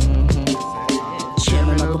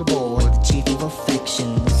 Chairman of the board, the chief of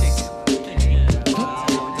affections.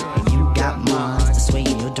 You got minds to sway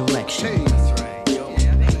in your direction.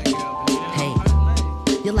 Hey,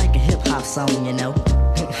 you're like a hip hop song, you know.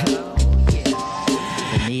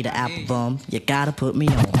 Bonita apple bum, you gotta put me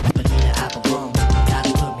on. Bonita apple bum,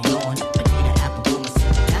 gotta put me on. Bonita apple bum, I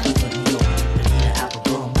said you gotta put me on. Bonita apple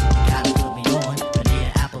bum, gotta put me on.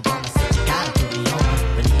 Bonita apple bum, I said you gotta put me on.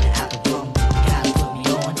 Bonita apple bum, gotta put me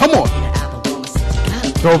on. Come on.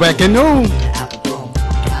 Throwback and noon.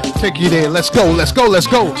 Take you there. Let's go. Let's go. Let's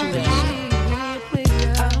go.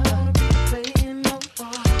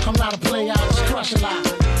 I'm not a player, I just crush a lot.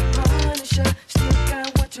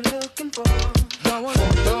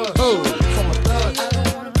 From a thug.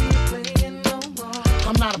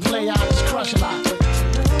 I'm not a player, I just crush a lot.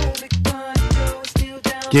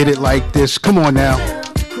 Get it like this. Come on now.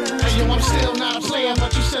 Hey, yo, I'm still not a player,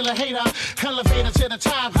 but you still a hater. Elevator to the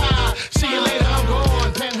top high. See you later, I'm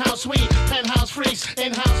gone. Penthouse suite, penthouse freaks,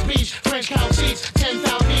 in-house beach, French couch seats,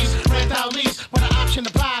 10,000 piece, rent out lease, with an option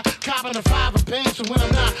to buy, copping a 5 of Benz for when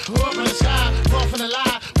I'm not up in the sky, off in the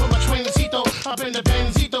lie, with my twincito, up in the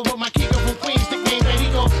Benzito, with my Kiko from Queens, nickname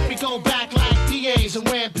Benito. We go back like DAs and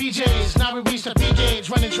wearing PJs. Now we reach the P gauge,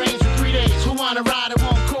 running trains for 3 days. Who wanna ride? It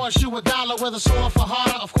won't cost you $1. Whether sore for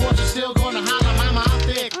harder, of course you're still gonna holler. Mama, I'm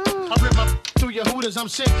thick. I rip up through your hooters, I'm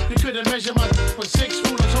sick. You couldn't measure my with 6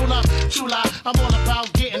 rulers. Hold up, true lie. I'm all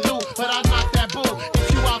about getting new, but I knock that bull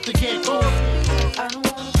if you out to get cool.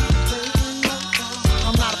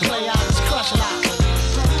 I'm not a player, I just crush a lot.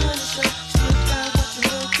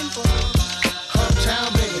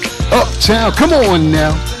 Uptown, baby. Uptown. Come on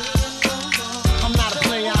now. I'm not a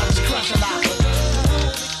player, I just crush a lot.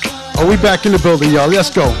 Oh, we back in the building, y'all. Let's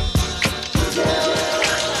go.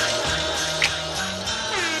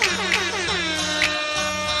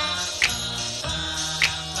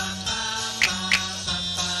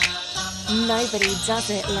 Nobody does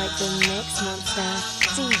it like the Mix Monster,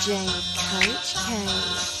 DJ Coach K.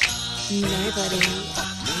 Nobody.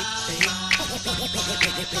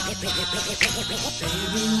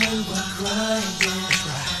 Baby, when we're grinding,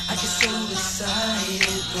 I get so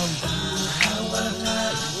excited. How I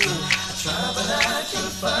like it. I try, but I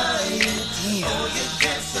can't fight it. Oh, you're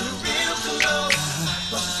dancing real close.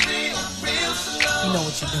 But it's real, real slow. You know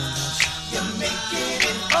what you're doing, don't you? You're making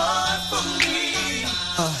it hard for me.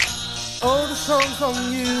 Oh, the song's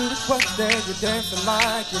on you, requested, you're dancing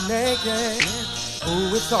like you're naked.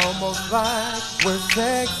 Ooh, it's almost like we're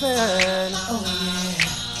sexing. Oh,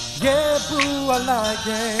 yeah. Yeah, boo, I like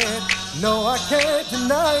it. No, I can't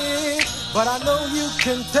deny it. But I know you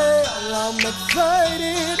can tell I'm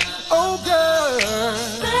excited. Oh, girl.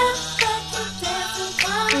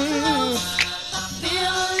 I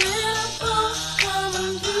feel a little pull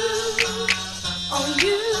coming through on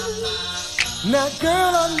you. Now,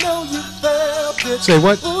 girl, I know you felt it. Say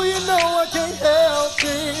what? Ooh, you know I can't help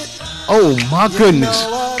it. Oh my goodness.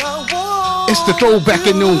 It's the throwback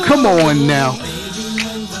at noon. Come on now.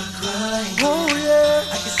 Oh, yeah.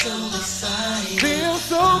 I get so excited. Feel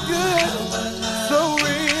so good. So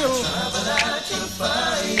real.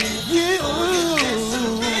 You.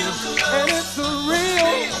 And it's a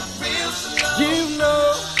real. You know.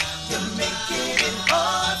 You're making it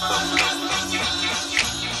hard for me.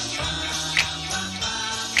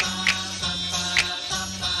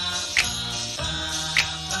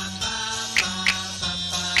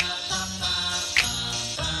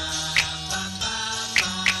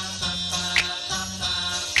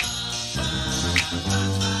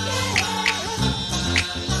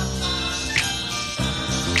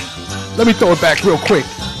 Let me throw it back real quick.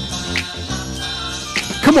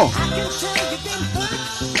 Come on.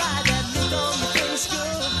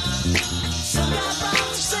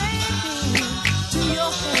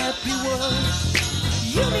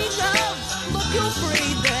 You need love, but you're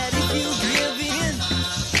afraid that if you give in,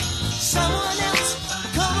 someone else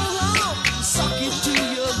come along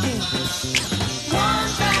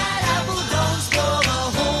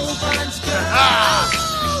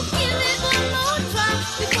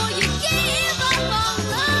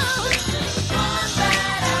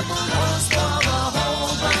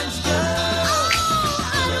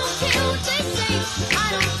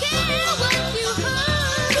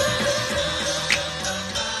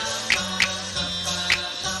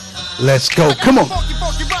Let's go. Come on. Funky,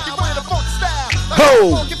 funky rhyme with a funky style.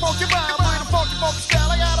 Ho! Funky, funky rhyme with a funky, funky style.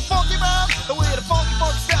 I got a funky rhyme with a funky,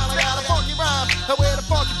 funky style. I got a funky rhyme with a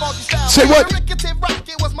funky, funky style. Say what? Rickety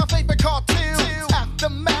Rocket was my favorite cartoon. After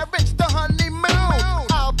marriage, the honeymoon.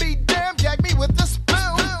 I'll be damned, gag me with the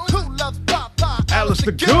spoon. Who loves Papa? Alice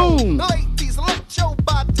the Goon. Ladies, let your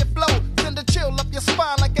body flow. Send a chill up your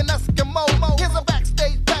spine like an Eskimo. Here's a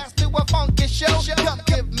backstage pass to a funky show. Come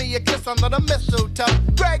give me a kiss under the mistletoe.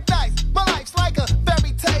 Greg Nice, my life's like a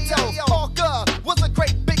fairy tale. Parker was a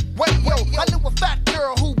great big whale. I knew a fat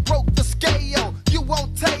girl who broke the scale. You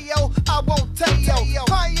won't tell, I won't tell.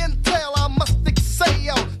 High and tail, I must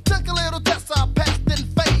excel. Took a little test, I passed and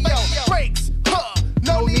failed. Breaks,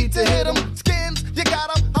 no need to hit 'em. Skins, you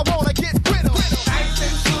got 'em, I wanna get rid of 'em.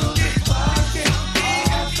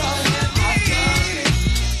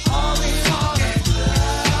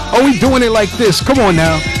 Oh, we doing it like this. Come on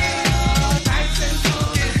now.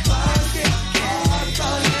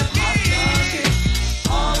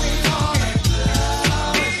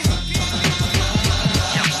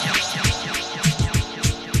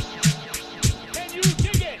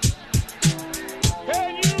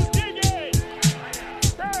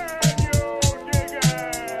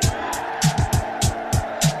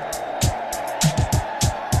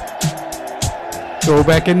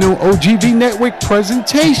 Throwback and Noon OGV Network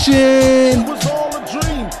presentation. It was all a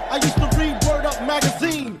dream. I used to read Word Up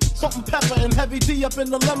magazine. Salt and pepper and heavy D up in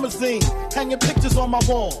the limousine. Hanging pictures on my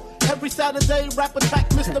wall. Every Saturday, rap attack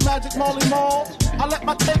Mr. Magic Marley Marl. I let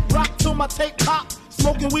my tape rock till my tape pop.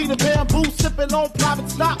 Smoking weed and bamboo, sipping on private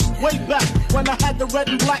stock. Way back when I had the red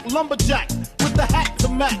and black lumberjack with the hat to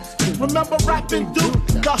match. Remember rapping Duke?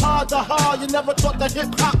 The hard, you never thought that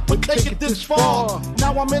hip hop would take it this far.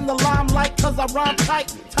 Now I'm in the limelight cause I rhyme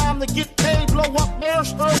tight. Time to get paid, blow up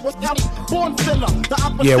Harrisburg without born sinner. The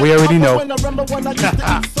opposite Yeah, we already know. I remember when I used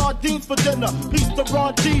to eat sardines for dinner. Peace to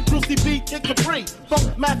Ron G, Brucey B, Kid Capri.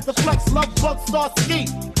 Funk Master Flex, Love Bug, Star Ski.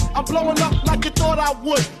 I'm blowing up like you thought I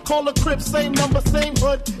would. Call a crib, same number, same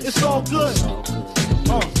hood. It's all good.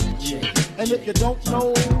 And if you don't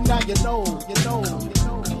know, now you know, you know,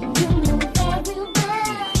 you know.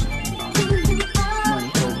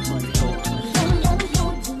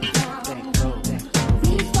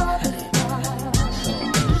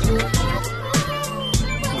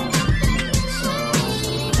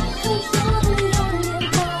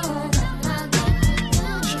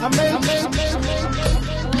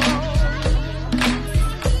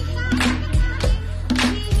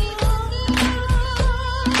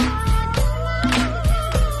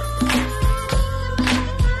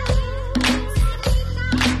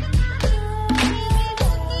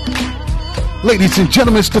 Ladies and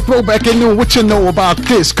gentlemen, it's the Throwback and Noon. What you know about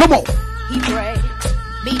this? Come on. He breaks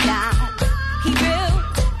me down. He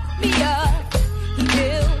builds me up. He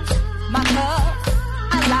fills my cup.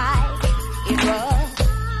 I like it rough.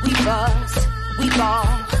 We bust, we ball,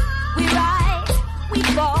 we rise, we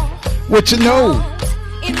fall. What you know?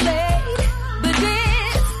 It late, but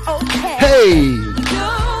it's okay. Hey.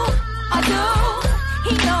 I do.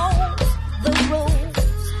 He knows the rules.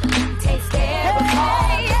 Takes care of all.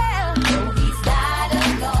 No, he's not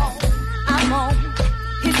alone. I'm on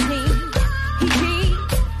his team. He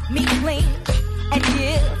keeps me clean and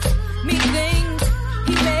gives me things.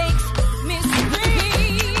 He makes me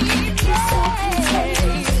scream. He's so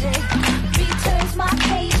contagious. He turns my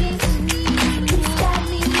pages. He's got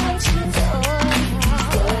me anxious.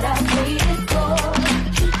 What I waited for.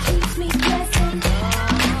 He keeps me guessing.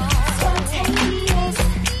 Spontaneous.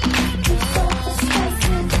 He's so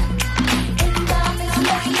persuasive. And I'm his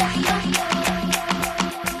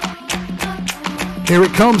Here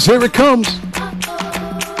it comes, here it comes.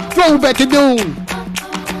 Throwback and Noon.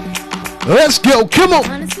 Let's go, come on.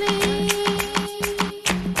 Honestly,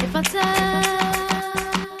 if I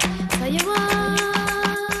tell you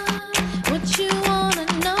what you wanna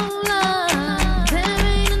know, love, there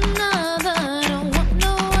ain't another. Don't want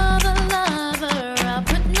no other lover. I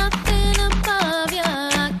put nothing above ya.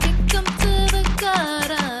 I kick 'em to the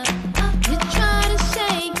gutter. You try to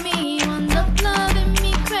shake me, wind up loving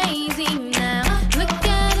me crazy now. Look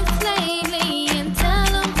at us lately and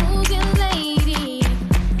tell 'em who's your lady.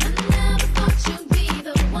 I never thought you'd be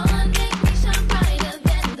the one, make me shine brighter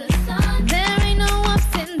than the sun. There ain't no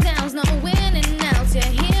ups and downs, no winning outs.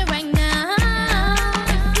 You're here right now.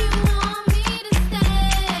 If you want me to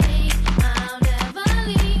stay, I'll never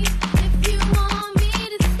leave. If you want me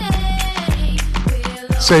to stay,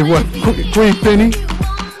 we'll Say what? Queen Penny?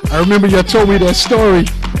 I remember y'all told me that story.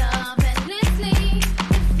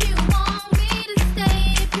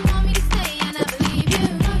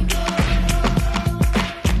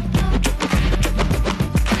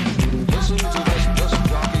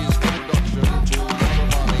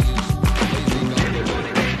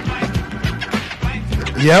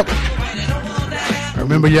 Yep. I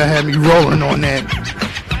remember y'all had me rolling on that.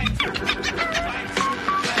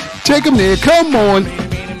 Take him there. Come on.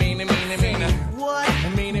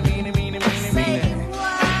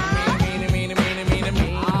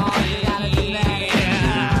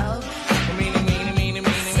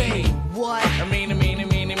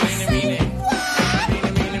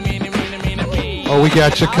 Oh, we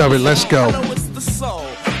got you covered. Let's go.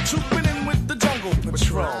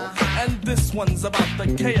 This one's about the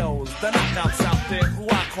KOs, the knockouts out there who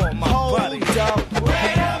I call my buddy. Now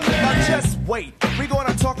just wait, we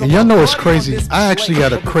gonna talk about. And y'all know what's crazy? I actually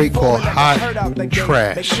got a crate called Hot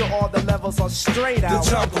Trash. And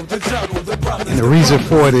the reason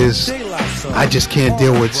for it is I just can't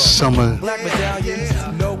deal with some of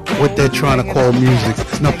what they're trying to call music.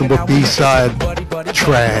 It's nothing but B-side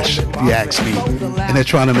trash, if you ask me. And they're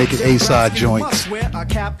trying to make it A-side joints.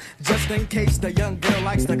 Just in case the young girl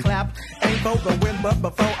likes to clap. Ain't for the win, but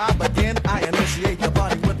before I begin, I initiate the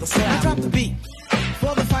body with the slap. I drop the beat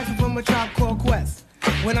for the fight from a Tribe Called Quest.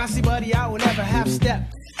 When I see Buddy, I will never half step.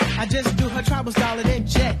 I just do her tribal style and then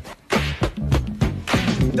check.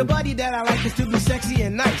 The Buddy that I like is to be sexy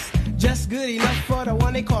and nice. Just good enough for the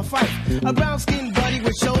one they call fight. A brown skinned Buddy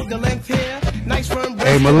with shoulder length hair. Nice firm breast.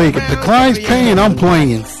 Hey Malik, if the client's paying, I'm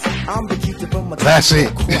playing. That's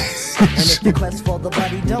it. And if the quest for the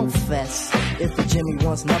Buddy don't fess, if the Jimmy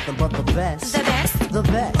wants nothing but the best, the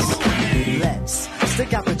best, let's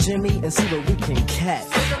stick out the Jimmy and see what we can catch.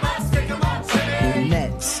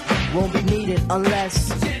 Nets won't be needed unless.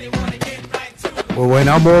 Well, when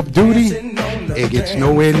I'm off duty, it gets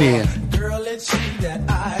nowhere near. Girl, it's you that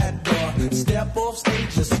I adore. Step off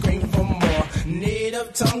stage, just scream for more.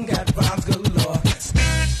 Native tongue got rhymes galore.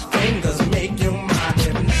 Fingers make you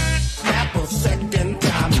mine. Snap a second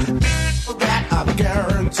time. That I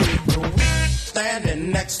guarantee you.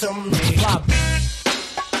 Standing next to me.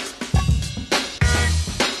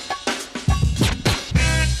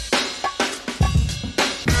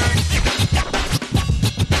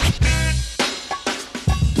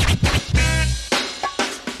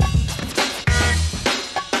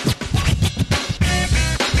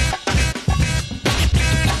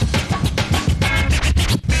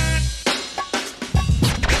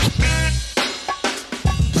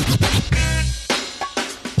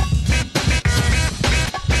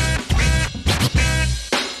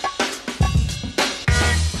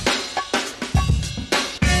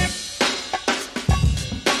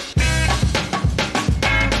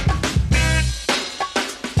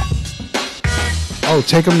 Oh,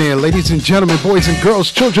 take them there, ladies and gentlemen, boys and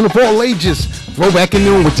girls, children of all ages. Throwback and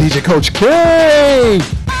Noon with DJ Coach K.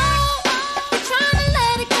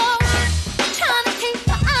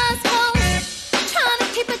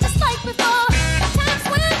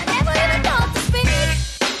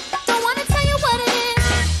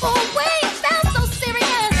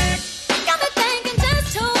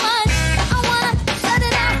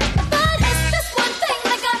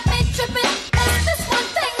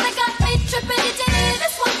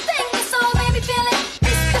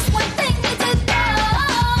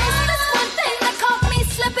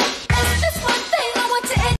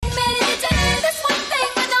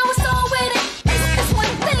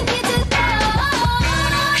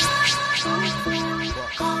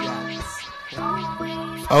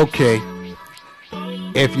 Okay,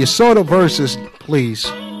 if you saw the verses, please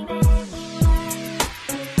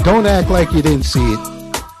don't act like you didn't see it,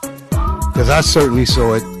 because I certainly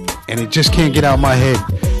saw it, and it just can't get out of my head.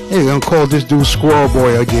 They done called this dude Squirrel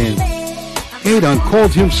Boy again. They done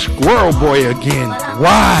called him Squirrel Boy again.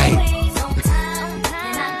 Why?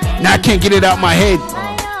 Now I can't get it out of my head.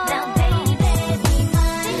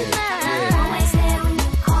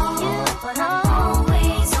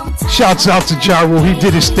 Shouts out to Ja Rule, he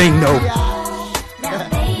did his thing though. Come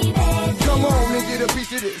on and get a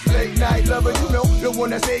piece of this late night lover, you know, the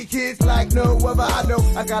one that say kids like no other. I know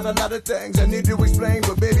I got a lot of things I need to explain,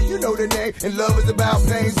 but baby, you know the name, and love is about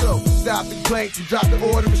pain. So stop the complaints and drop the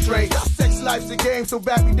order of restraint. Our sex life's a game, so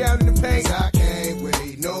back me down in the pain. I can't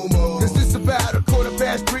wait no more. Cause it's about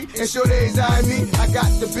 3:15, and sure days I mean, I got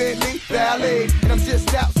the Bentley Ballet, and I'm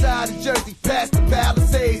just outside of Jersey, past the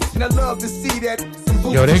Palisades, and I love to see that.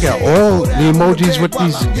 Yo, they got all the emojis with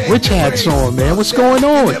these witch hats on, man. What's going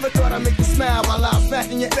on? Never thought I'd make you smile while I'm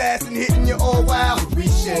smacking your ass and hitting you all wild. We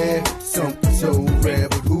share something so rare,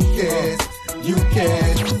 but who cares? You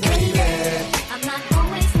can say that. I'm not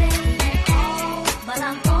always there, but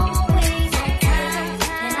I'm always on time.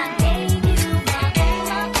 And I gave you my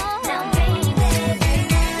all, now baby.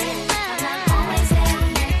 I'm not always there,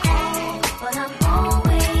 but I'm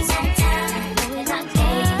always on time. And I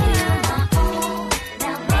gave you my all,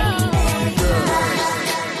 now baby.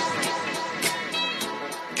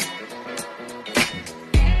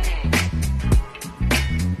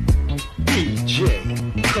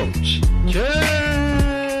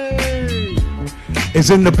 is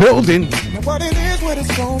in the building. Now what it is, what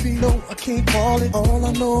it's gonna be, no, I can't call it. All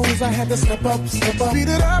I know is I had to step up. Speed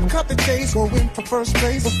it up, cut the chase, go in for first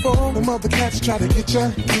place. Before the mother cats try to get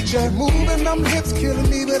ya. Moving them hips, killing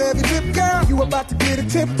me with every tip, girl. You about to get a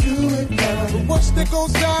tip to it, girl. The worst that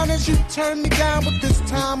goes down is you turn me down, but this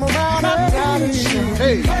time around I got it.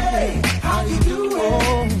 Hey, how you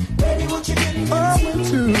doing? Baby, what you getting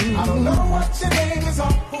into? I don't know what your name is or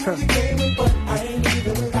who you came with, but I ain't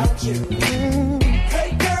leaving without you.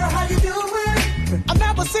 Hey girl, how you doing? I've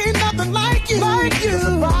never seen nothing like you. There's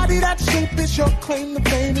a body that shape is your claim to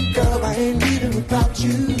fame, and girl, I ain't leaving without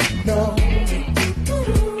you. No.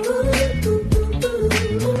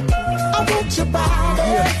 I want your body.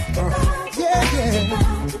 Yeah.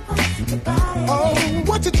 Oh,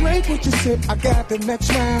 what you drink, what you sip? I got the next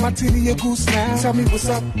round. Martini a goose now. Tell me what's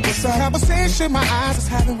up. Conversation my eyes is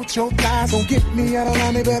having with your thighs. Don't get me out of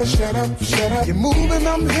line, they better shut up. You're moving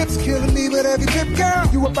them hips, killing me with every tip, girl.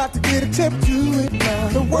 You about to get a tip to it now.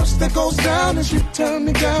 The worst that goes down is you turn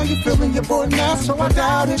me down. You feeling your boy now, so I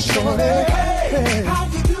doubt it, shorty. Hey, how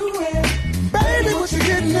you doing? Baby, what you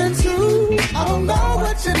getting into? I don't know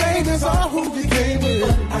what your name is or who you came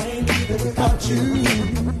with. I ain't leaving without you.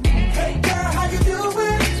 Hey girl, how you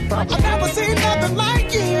doing? I never seen nothing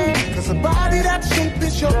like you. Cause a body that shape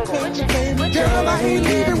is your claim to fame. Girl, I ain't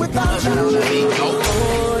leaving without you.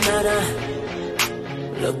 Oh, nana,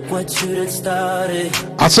 look what you done started.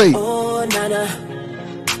 I say. Oh, nana,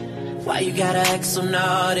 why you gotta act so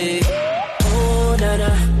naughty? Oh,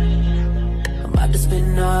 nana, I'm about to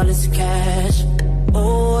spend all this cash.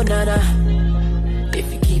 Oh, nana,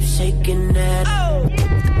 if you keep shaking that. Oh,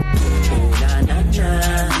 na na na.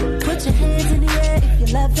 Put your hands in the air if you're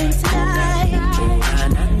loving tonight. Na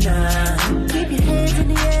na na. Keep your hands in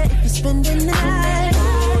the air if you're spending the night. Oh,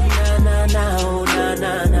 na na na. Oh, na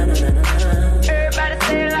na na na na na. Everybody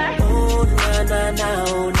say it like. Oh, na na na.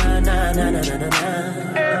 Oh, na na na na na na.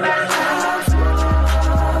 Everybody say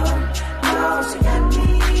Oh, she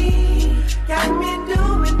got me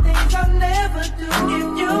doing things I'll never do. If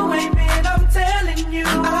you ain't been, I'm telling you,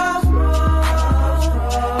 I'm wrong.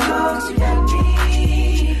 Oh, she got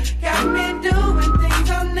me doing things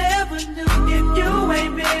I'll never do. If you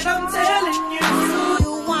ain't been, I'm telling you.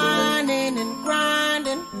 You whining and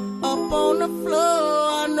grinding up on the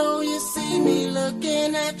floor. I know you see me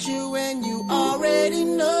looking at you, and you already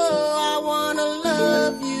know I wanna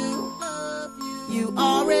love you. You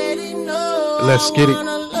already know. Let's get it. I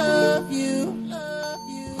wanna love you.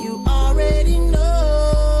 You already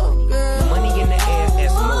know, girl. Money in the air,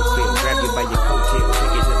 that's motel. Grab you by your coattail,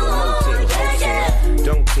 take it to the motel. Wholesale,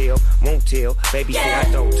 don't tell, won't tell. Baby say I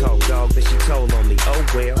don't talk, dog, but she told on me. Oh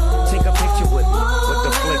well, take a picture with me. What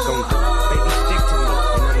the flick gon' do? Baby, stick to me,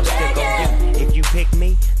 and I'ma stick on you. If you pick me,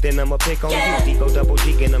 then I'ma pick on you. D-Go double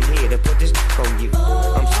G, and I'm here to put this on you.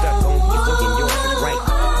 I'm stuck on you, and yours is right.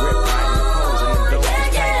 Rip riding the poles, and the doors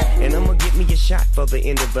is tight. And I'ma get me a shot for the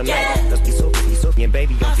end of the night. Let's be soapy, and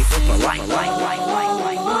baby, don't be so for life.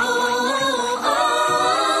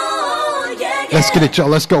 Let's get it, y'all.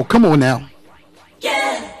 Let's go. Come on now.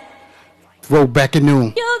 Throwback at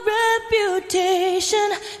noon. Your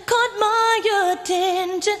reputation caught my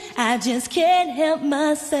attention. I just can't help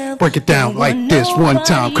myself. Break it down like this one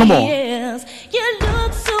time. Come on. Else. You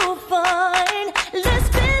look so fine. Let's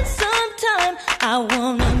spend some time. I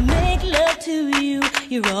wanna make love to you.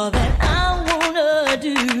 You're all that I wanna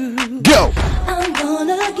do. Go. I'm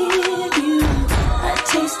gonna give you a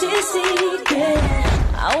tasty secret.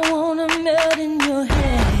 I wanna melt in your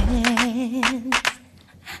hands.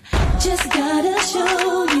 Just gotta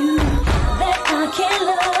show you that I can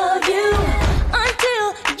love you until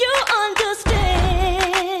you understand.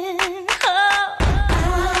 Oh. I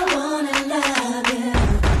wanna love you.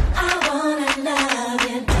 I wanna love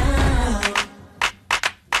you down.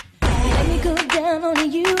 Let me go down on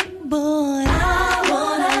you, boy. I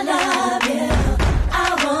wanna love you. I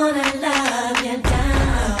wanna love you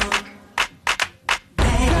down.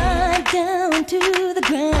 Right down to the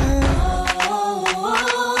ground.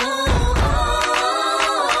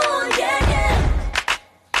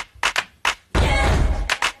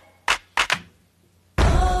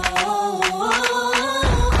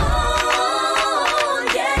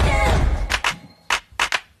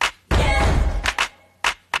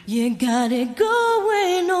 You got it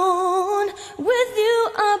going on. With you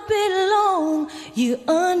I belong. You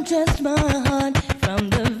undressed my heart from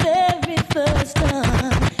the very first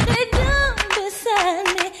time. Lay down beside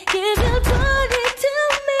me, give your body to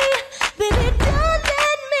me. Baby, don't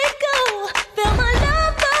let me go. Feel my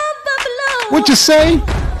love below. What you say?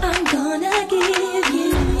 I'm gonna give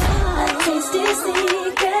you a tasty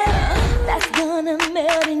secret that's gonna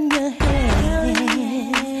melt in your hand.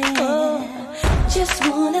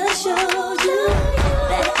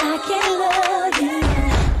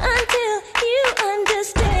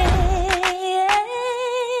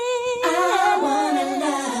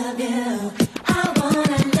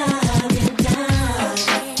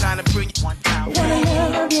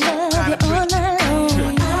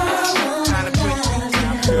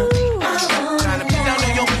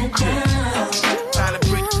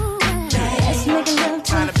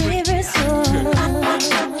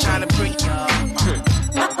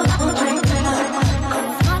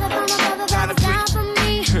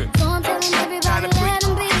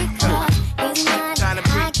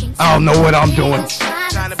 don't know what I'm doing.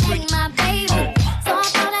 Trying to bring my baby. So I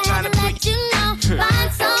thought I had to let you know.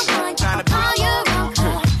 Find someone, call your own.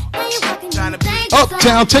 Now you walking in the danger zone.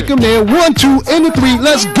 Uptown, take them there. 1, 2, and the 3.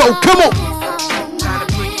 Let's go. Come on.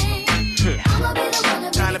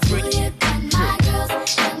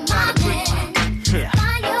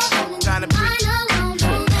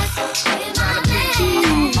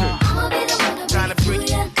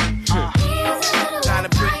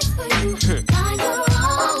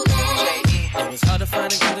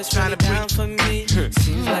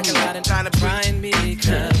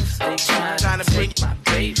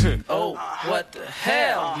 Oh, what the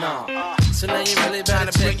hell, no. So now you really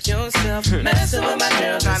better check yourself. Messing with my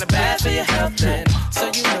girl is bad for your health, and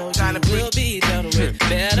so you know you will be dealt with.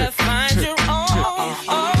 Better find your own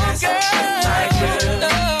girl. My girl, no.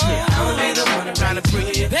 I'ma be the one trying to bring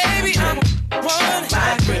you. Baby, I'm one.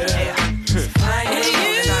 My girl, and you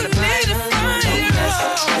need to find your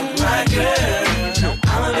own. My girl,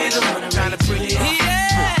 I'ma be the one trying to bring you.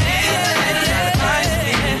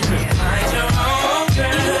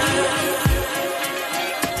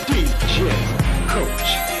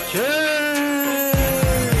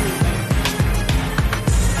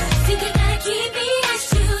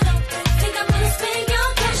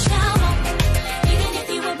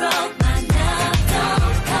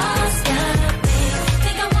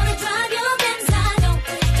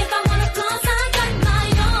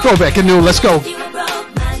 Throwback and Noon, let's go.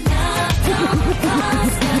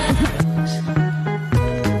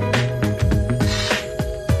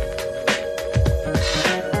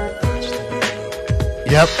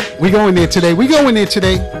 Yep, we going there today. We going there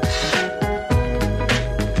today.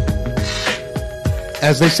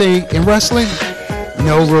 As they say in wrestling,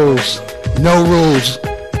 no rules. No rules.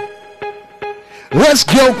 Let's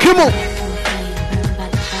go. Come on.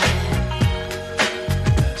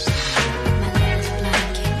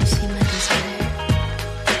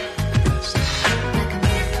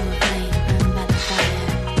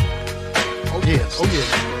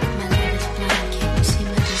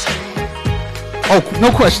 Oh,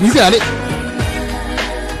 no question. You got it.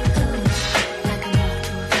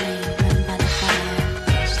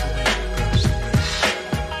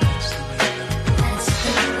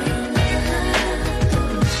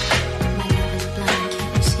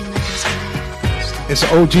 It's an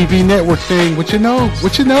OGB network thing. What you know?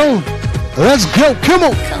 What you know? Let's go. Come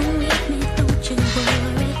on.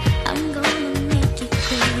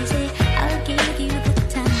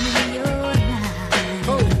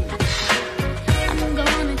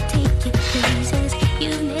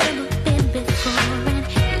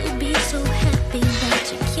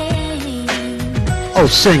 Oh,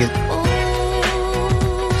 sing it.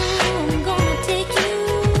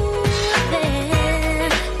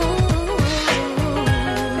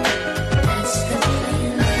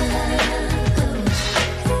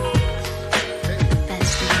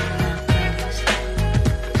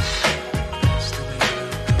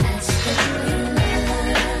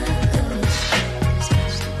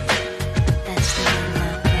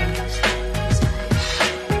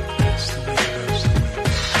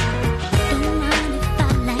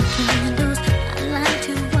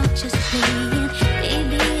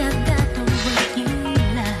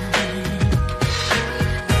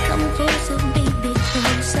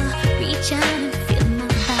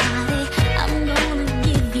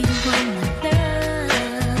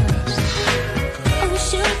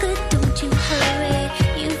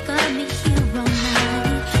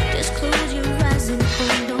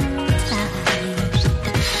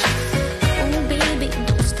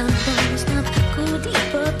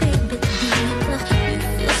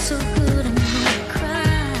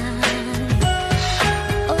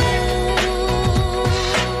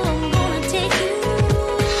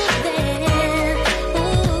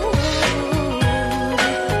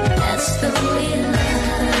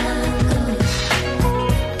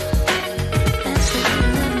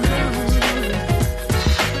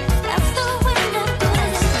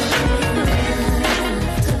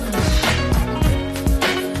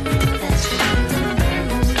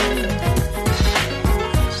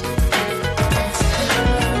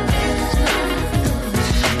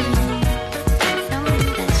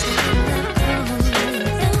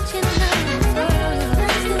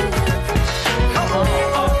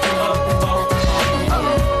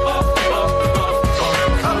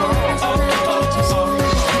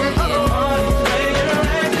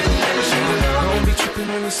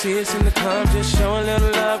 see us in the club, just show a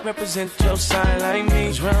little love, represent your side like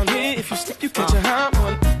me. Round here, if you slip, you catch a hot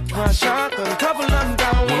one. One shot, but a couple of them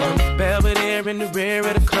got one. Belvedere in the rear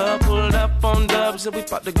of the club, pulled up on dubs, and we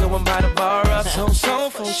about to go and buy the bar up. So,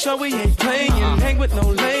 for sure we ain't playing. Hang with no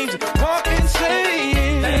lames, walk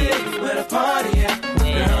insane. Hey, where the party at?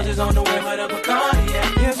 Girls is on the way where the Bacardi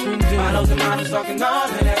at. Yes, we do. Bottles and models talking all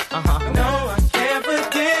of that. No, I can't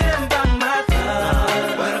forget about my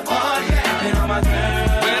love. Where the party at? And all my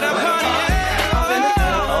girls. Where the party at? Up in the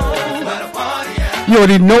club. Where the party at? You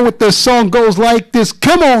already know what this song goes like this.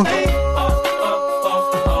 Come on.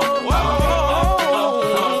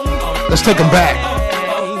 Let's take them back.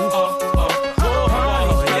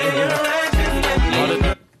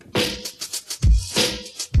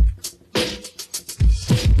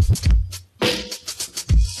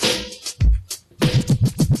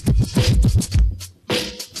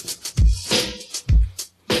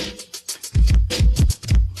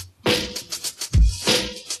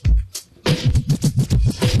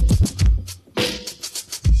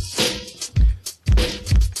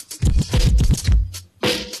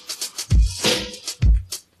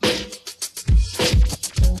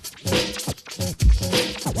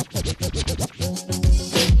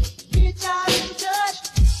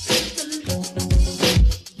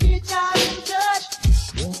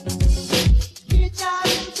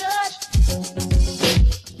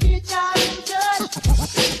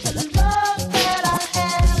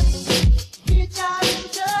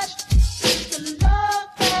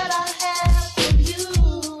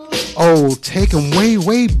 Oh, take them way,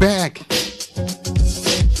 way back.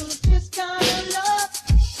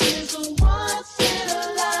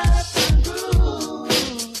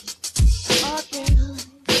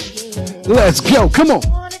 Let's go. Come on.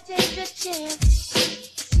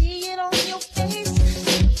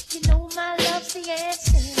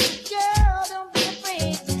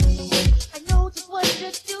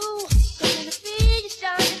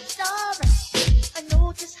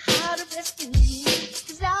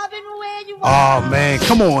 Oh man,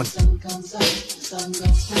 come on.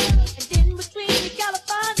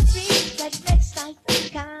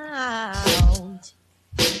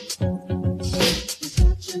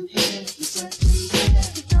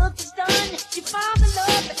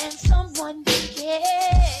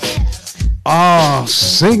 Oh,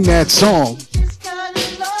 sing that song.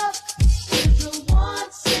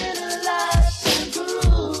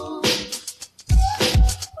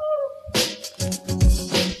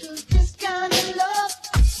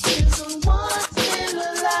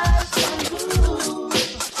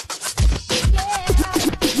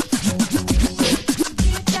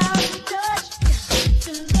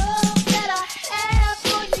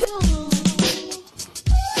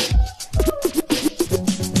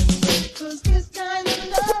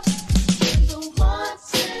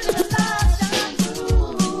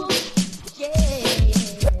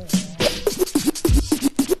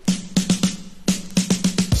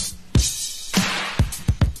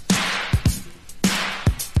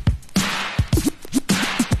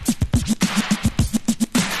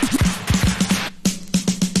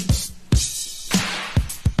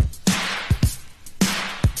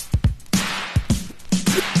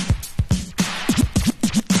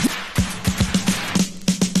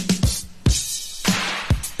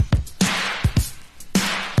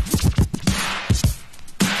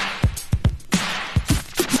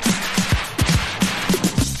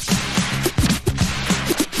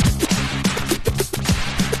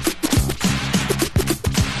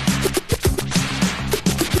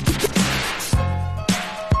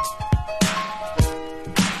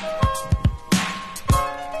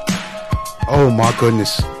 Oh my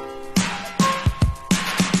goodness.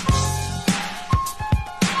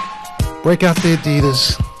 Break out the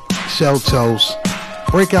Adidas, shell toes.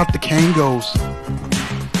 Break out the Kangos,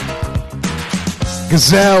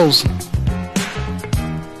 Gazelles.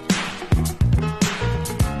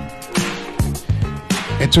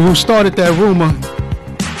 And to who started that rumor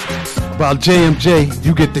about JMJ,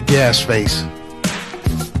 you get the gas face.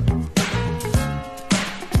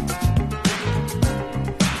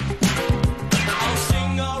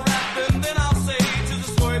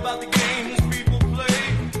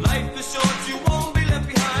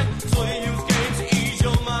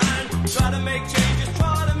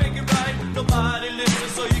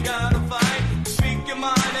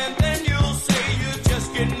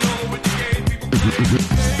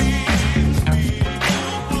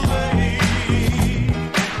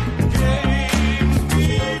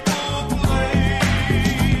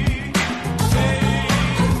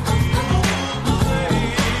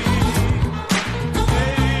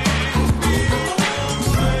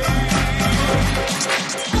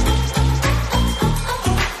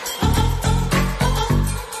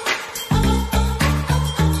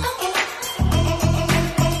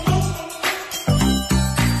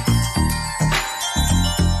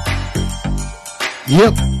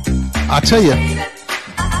 Yep, I tell you,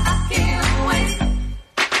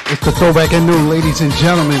 it's the Throwback at Noon, ladies and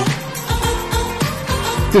gentlemen.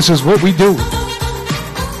 This is what we do.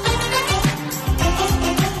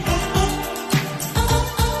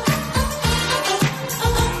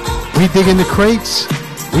 We dig in the crates.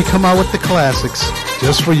 We come out with the classics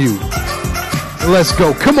just for you. Let's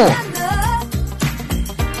go. Come on.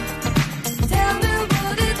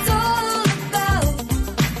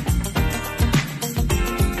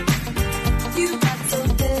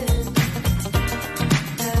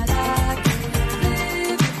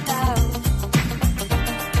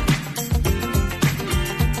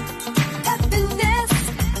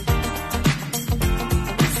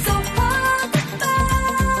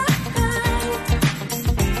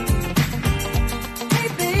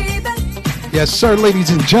 Yes, sir,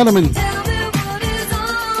 ladies and gentlemen.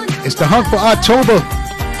 It's the hunt for October.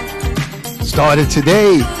 Started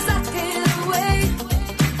today.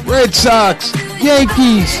 Red Sox,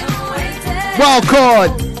 Yankees, wild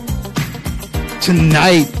card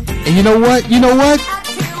tonight. And you know what? You know what?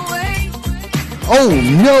 Oh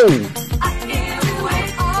no.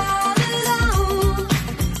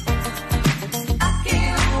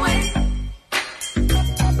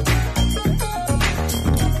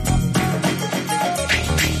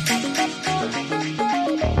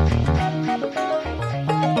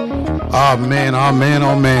 Oh man, oh man,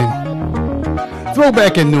 oh man.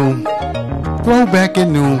 Throwback at Noon. Throwback at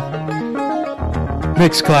Noon.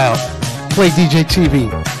 Mixcloud. Play DJ TV.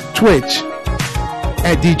 Twitch.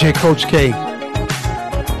 At DJ Coach K.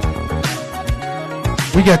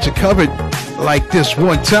 We got you covered like this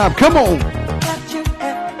one time. Come on.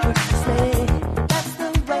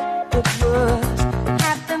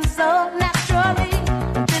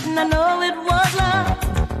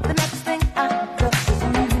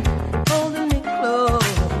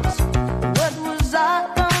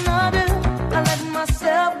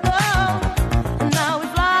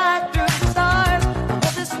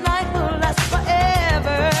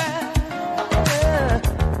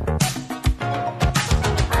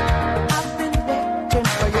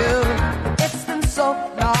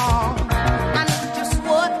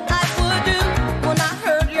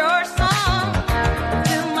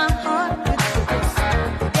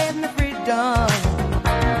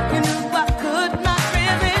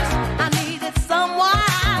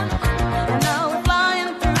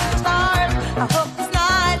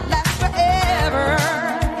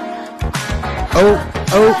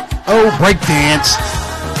 Break dance.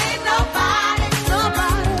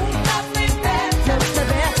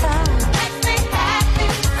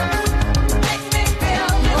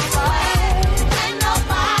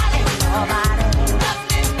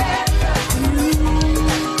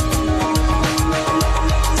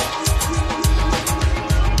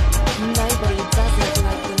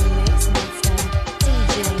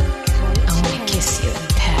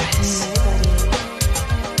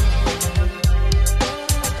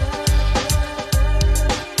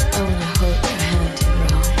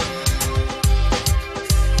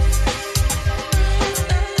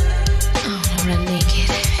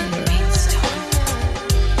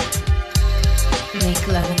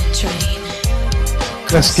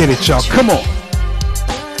 Let's get it, y'all. Come on.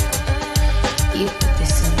 You put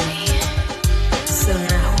this on me. So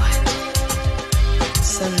now what?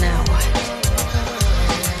 So now what?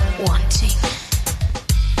 Wanting,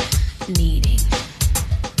 needing,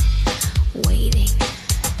 waiting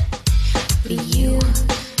for you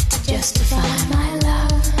to justify my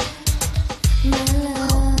love.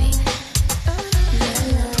 Hoping,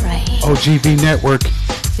 praying. OGB Network.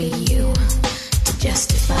 For you to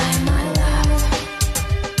justify my love.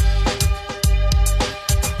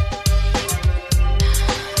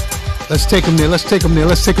 Let's take them there. Let's take them there.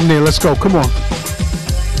 Let's take them there. Let's go. Come on.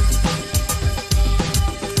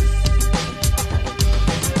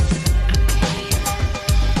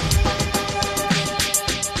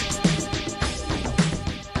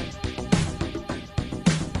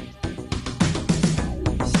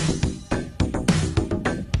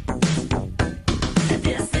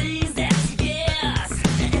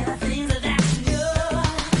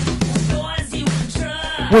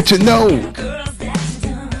 What you know?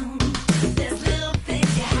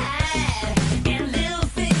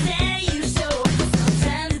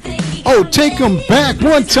 Oh, take them back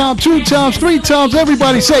 1 time, 2 times, 3 times.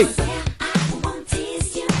 Everybody say.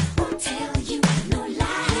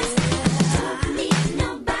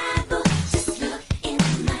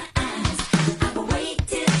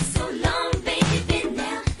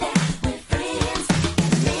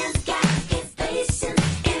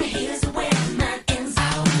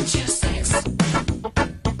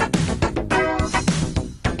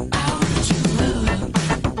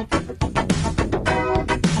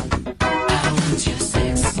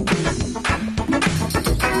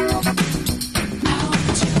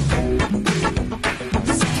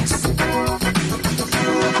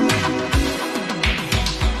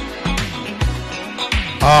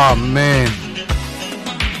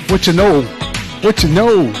 What you know? What you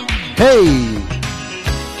know? Hey.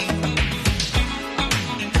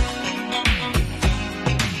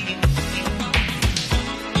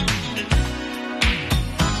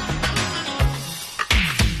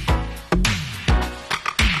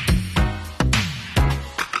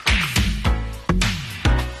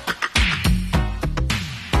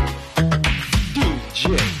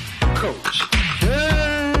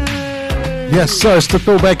 Yes, sir. It's the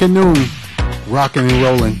Throwback at Noon. Rocking and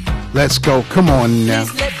rolling. Let's go. Come on now.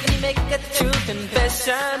 Please let me make a true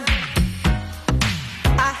confession.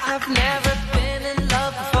 I have never been in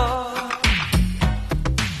love before.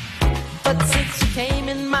 But since you came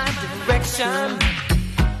in my direction,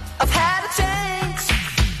 I've had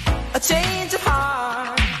a change of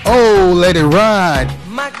heart. Oh, let it ride.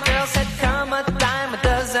 My girls had come a dime a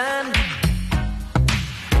dozen.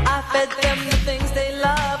 I fed them the things they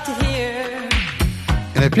love to hear.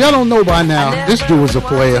 And if y'all don't know by now, this dude is a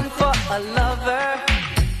player. For a lover,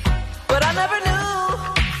 but I never knew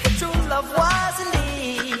what true love was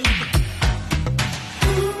indeed.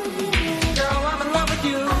 Girl, I'm in love with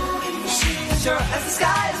you. Sure as the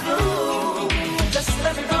sky is blue. Just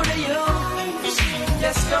let me prove to you.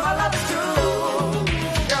 Yes, girl, my love is true.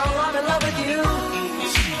 Girl, I'm in love with you.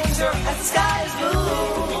 Sure as the sky is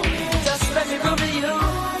blue. Just let me prove to you.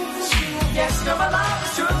 Yes, girl, my love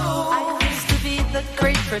is true. I used to be the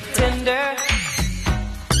great pretender.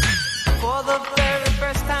 For the very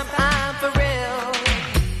first time, I'm for real.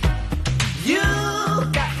 You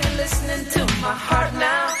got me listening to my heart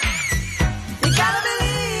now. You gotta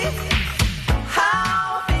believe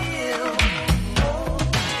how I feel.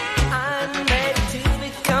 I'm ready to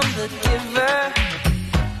become the giver.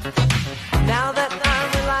 Now that I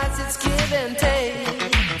realize it's give and take.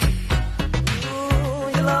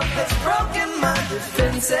 Ooh, your love has broken my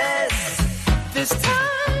defenses. This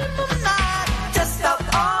time I'm not just out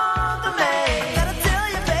on the main. Gotta tell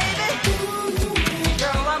you, baby,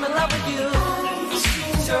 girl, I'm in love with you.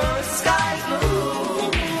 Sure as the sky's blue.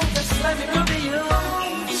 Just let me prove to you.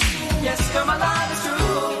 Yes, girl, my love is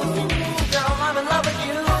true. Girl, I'm in love with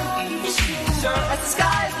you. Sure as the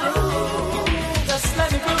sky's blue. Just let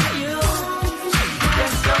me prove to you.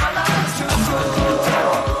 Yes, girl, my love is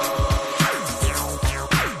true.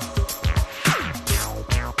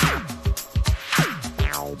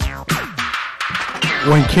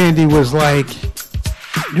 When Candy was like,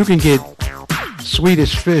 you can get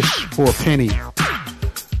Swedish fish for a penny.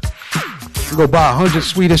 You go buy 100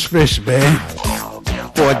 Swedish fish, man,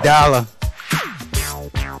 for $1.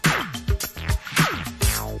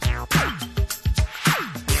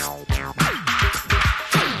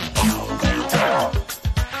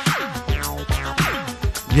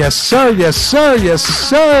 Yes, sir. Yes, sir. Yes,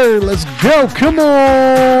 sir. Let's go. Come on.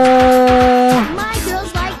 My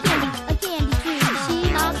girl's like candy, a candy tree.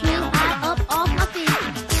 She knocks me high up off my feet.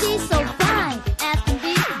 She's so fine, as can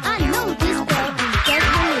be. I know this girl is just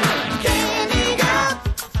for me. Candy girl,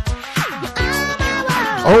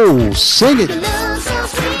 Oh, sing it. you look so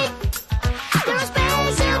sweet. You're a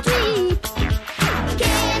special treat.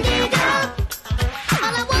 Candy girl,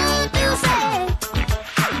 all I want to say,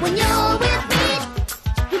 when you're with me,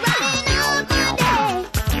 you're running out my day.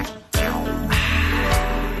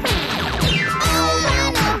 Oh, I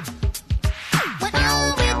know, when I'm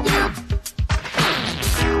with you,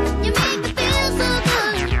 you make me feel so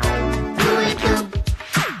good. You and you,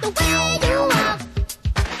 the way you walk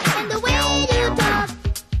and the way you talk.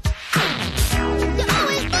 You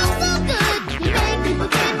always feel so good. You make me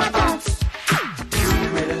forget my thoughts. Do you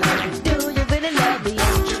really love me? Do you really love me?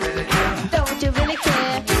 Don't you really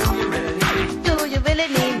care? Do you really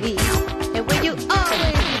need me? And will you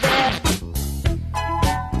always be there?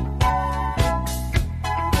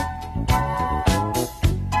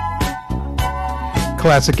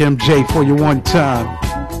 Classic MJ for you one time.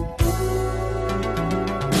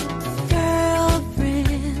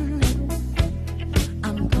 Girlfriend,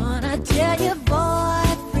 I'm gonna tell your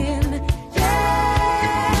boyfriend,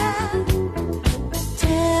 yeah.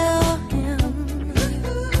 Tell him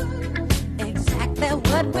exactly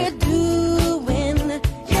what we're doing,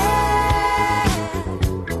 yeah.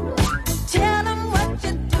 Tell him what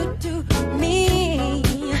you do to me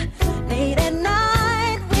late at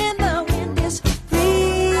night when the wind is free.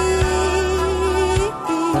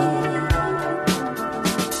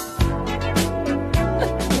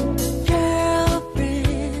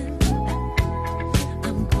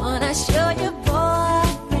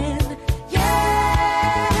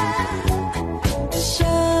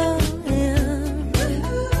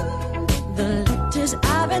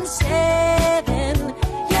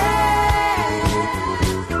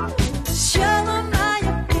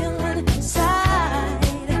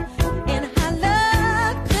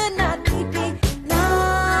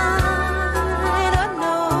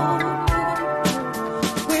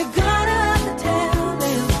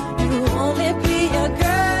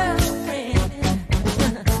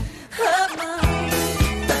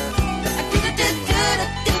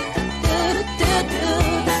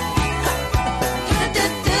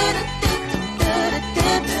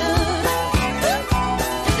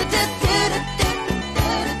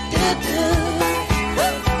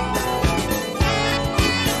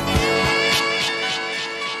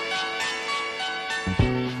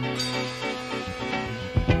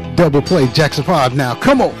 double play. Jackson 5 now.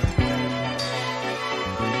 Come on.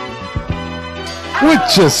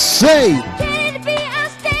 What you say? Can it be I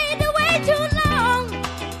stayed away too long?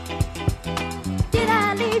 Did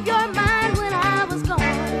I leave your mind when I was gone?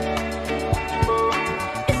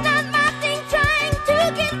 It's not my thing trying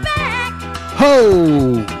to get back.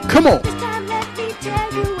 Ho! Come on. This time let me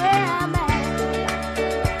tell you where I'm at.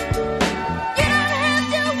 You don't have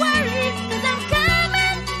to worry, 'cause I'm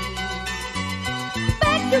coming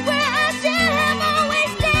back to where I should have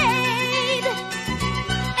always stayed.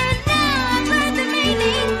 And now I've heard the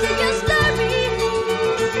meaning to your story.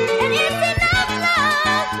 And it's enough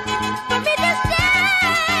love for me to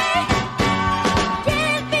stay.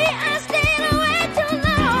 Can't be I stayed away too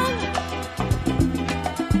long.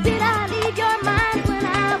 Did I leave your mind when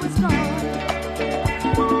I was gone?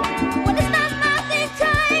 Well, it's not my thing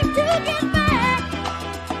trying to get back.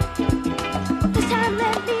 This time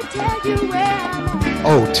let me tell you where I'm at.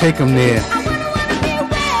 Oh, take him there.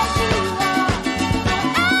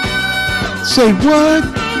 Say what?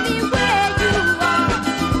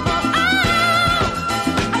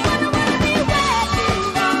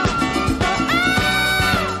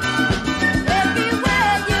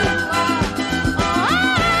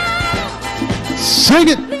 Sing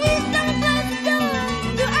it.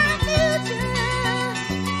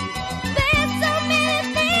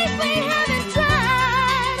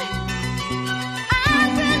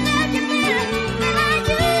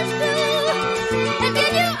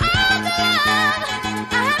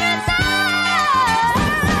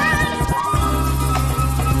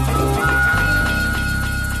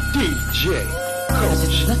 DJ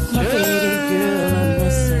Coach. Left my baby girl a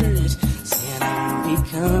message saying I'll be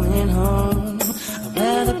coming home. I'd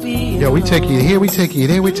rather be Yo, we take you here, we take you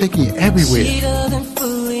there, we take you She everywhere. doesn't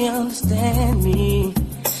fully understand me.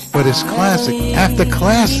 But it's classic after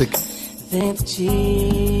classic. Then to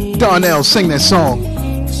cheat. Darnell, sing that song.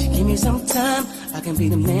 If she give me some time, I can be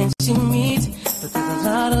the man she needs. But there's a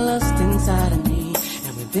lot of lust inside of me,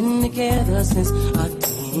 and we've been together since our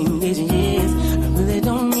teenage years. I really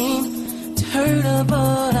don't mean to hurt her,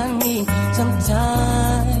 but I need some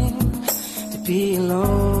time to be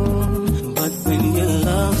alone. But when you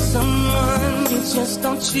love someone, you just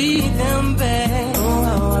don't treat them bad. Oh,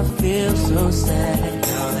 how I feel so sad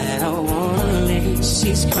now that I wanna leave.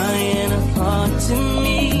 She's crying apart to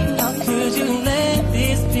me. How could you let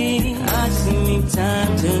this be? I just need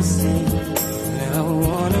time to see where I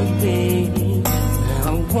wanna be, where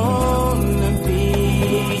I wanna be.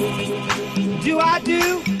 Do I do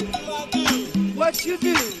what you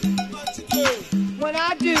do? When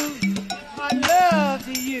I do my love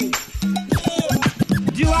to you.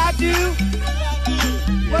 Do I do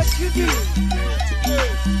what you do?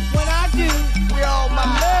 When I do my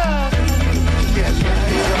love to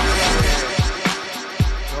you.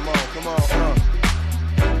 Come on,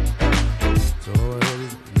 So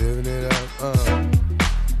living it up,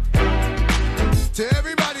 To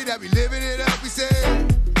everybody that be living it up, we say.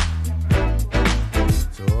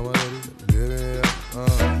 So living it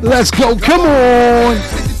up, Let's go, come on.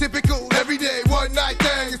 It's typical, everyday, one night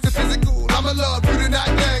thing. It's the physical, I'm a love, you the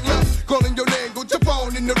night thing. Love, calling your name, go jump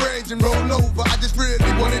on in the range and roll over. I just really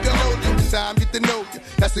wanted to hold you, this time get to know you.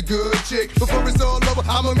 That's a good chick. Before it's all over,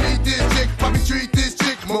 I'ma meet this chick. Probably treat this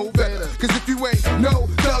chick more better. Cause if you ain't no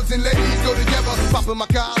thugs and ladies go together. Popping my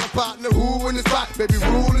collar, partner, who in the spot? Baby,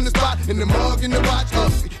 rule in the spot, in the mug, in the watch.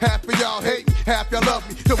 Half of y'all hate me, half y'all love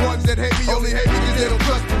me. The ones that hate me only hate me cause they don't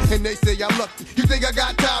trust me. And they say I'm lucky. You think I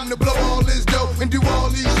got time to blow all this dough and do all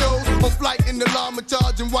these shows? On flight in the llama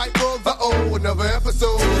charging white robes. Uh-oh, another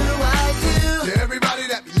episode. Do I do? To everybody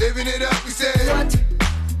that be living it up, we say what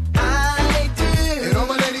I do. And all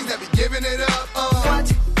my ladies that be giving it up, what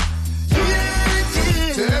you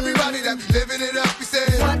do. To everybody that be living it up, we say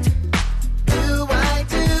what do I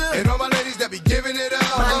do? And all my ladies that be giving it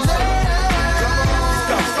up, my love.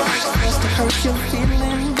 Just to hurt your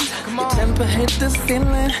feelings. Your temper hit the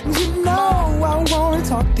ceiling. You know I wanna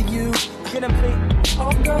talk to you. Get him, please.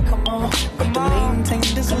 Oh girl, come on. But to maintain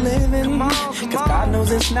this living, cause God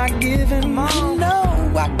knows it's not giving. You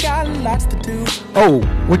know I got lots to do. Oh,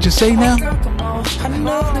 what you say now? I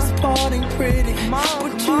know this part ain't pretty,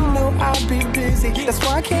 but you know I'll be busy. That's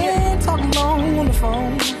why I can't talk long on the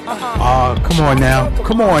phone. Come on now.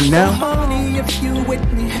 Come on now. Honey, if you with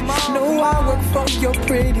me, know I work for your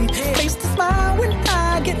pretty face to smile when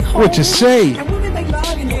I get home. What you say? And when we make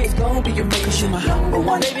love, you know it's gonna be amazing. Cause you my number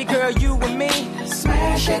one. Baby girl, you and me,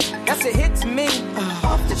 smash it. that's a hit to me.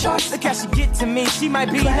 Off the charts. Look how she get to me. She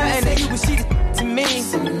might be nothing to you, but she to me.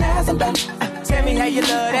 Soon as I'm done, tell me how you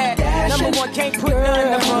love that. Number one, can't put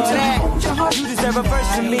none above that. You deserve a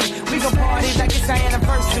verse from me. We gon' party like it's our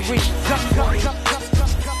anniversary. Come.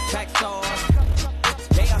 Back off.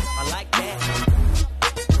 Yeah, I like that.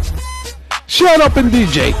 Shut up and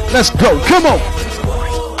DJ. Let's go. Come on.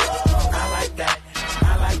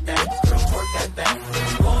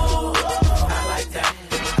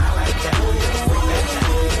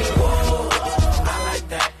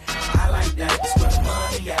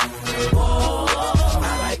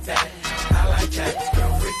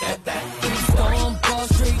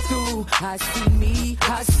 I see me,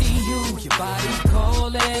 I see you, your body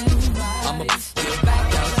calling. I'ma get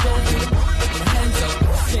back out, show you. Your hands up,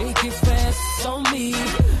 shake it fast on me.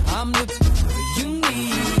 I'm the you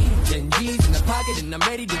need. 10 G's in the pocket and I'm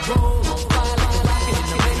ready to roll. On fire like a rocket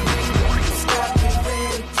and I'm ready to roll. Stop it,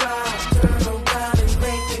 ready, drive, turn around and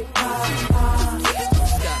make it pop.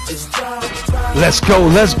 Just drive. Let's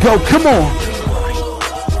go, come on.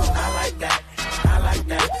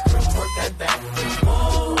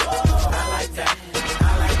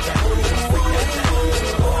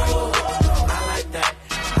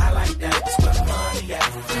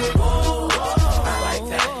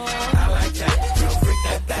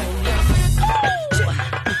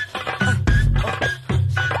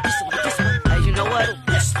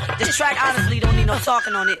 Honestly, don't need no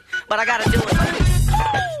talking on it, but I gotta do it.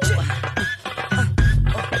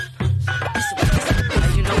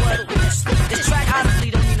 You know what? This track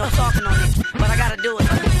honestly don't need no talking on it, but I gotta do it.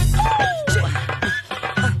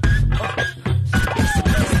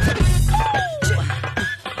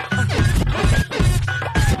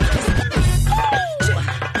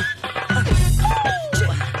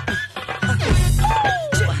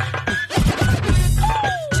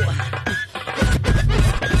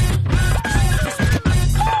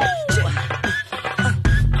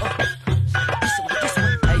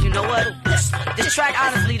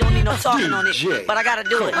 Talking on it, but I gotta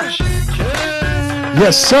do it.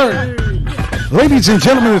 Yes, sir. Ladies and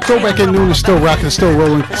gentlemen, the Throwback at Noon is still rocking, still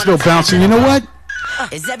rolling, still bouncing. You know what?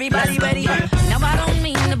 Is everybody ready? Now I don't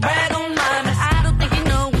mean to brag on mine, but I don't think you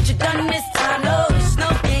know what you done this time. No, no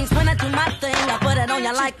things when I do my thing. I put it on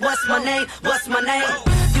you like, what's my name? What's my name?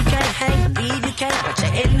 You can't hang, believe you can't, but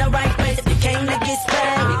you're in the right place. If you came to get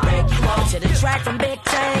spanked, we break you off to the track from Big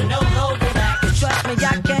Tank. No holding back, trust me,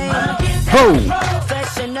 I can't.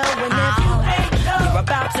 Professional and if you're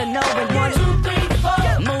about to know when 1, 2, 3,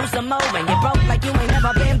 4 moves are more when you're broke like you ain't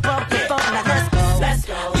never been broke before. Now let's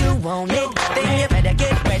go. You want it, then you better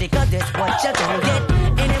get ready, cause this what you gon' get.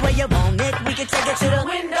 Anyway you want it, we can take it to the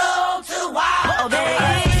window, to the wall. Oh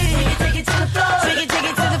baby, we can take it to the floor. We can take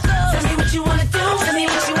it to the floor. Tell me what you wanna do. Tell me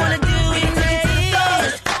what you wanna do. We can take it to the floor.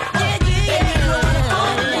 We can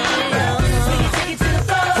take it to the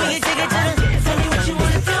floor. We can take it to the floor. Tell me what you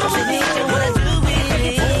wanna do. Tell me what you wanna do.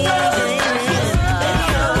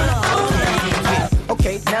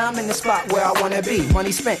 Okay, now I'm in the spot where I wanna be.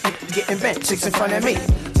 Money spent, getting bent, chicks in front of me.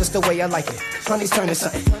 Just the way I like it. Honey's turning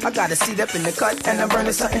something. I got a seat up in the cut and I'm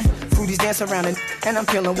burning something. Fruities dance around and I'm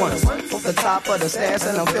peeling ones. Off the top of the stairs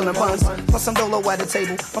and I'm feeling buns. Plus some dolo at the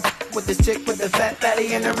table. I'm with this chick with the fat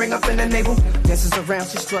fatty and the ring up in the navel. Dances around,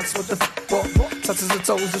 she struts with the walk. Touches her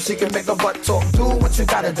toes so she can make her butt talk. Do what you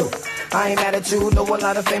gotta do. I ain't mad at you. Know a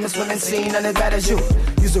lot of famous women seen none as bad as you.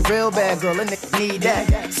 You's a real bad girl and need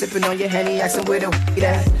that. Sipping on your Henny, asking where the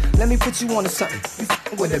that. Let me put you on to something.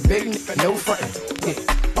 You with a big nigga, no frontin'. Yeah.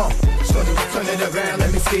 Shorty, turn it around,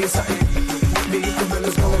 let me see something. Me, the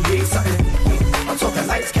realest gonna be something. I'm talking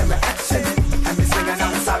lights, camera, action. And me singing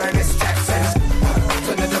outside Miss Jackson.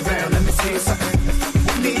 Turn it around, let me see something.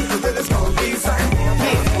 Me, the realest gonna be something.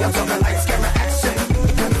 Me, I'm talking lights, camera, action.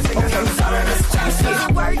 And me singing outside Miss Jackson. Is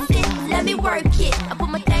it worth it? Let me work it. I put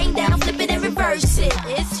my thing down, flip it and reverse it.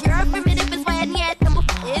 It's your primitive, it's why I need.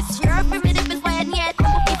 It's your primitive, it's why I need.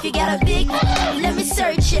 If you got a big, let me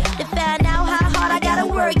search it to find out how hard I gotta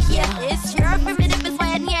work. Yeah, it's your primitive, it's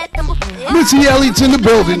why I need. Missy Elliott's in the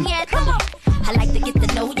building. I like to get to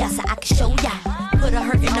know ya so I can show ya. Put a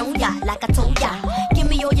hurtin' on ya like I told ya. Give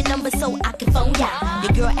me all your numbers so I can phone ya.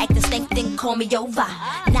 Your girl acting stank, then call me over.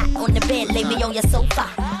 Not on the bed, lay me on your sofa.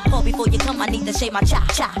 Call before you come, I need to shave my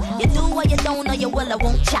cha-cha. You do or you don't, or you will, I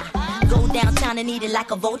won't cha. Go downtown and eat it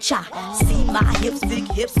like a vulture. See my hips, big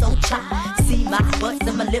hips, so cha. See my butts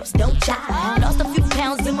and my lips, don't cha. Lost a few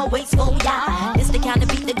pounds in my waist, oh yeah. It's the kind of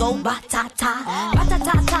beat that go ba-ta-ta.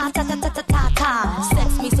 Ba-ta-ta-ta-ta-ta-ta-ta-ta.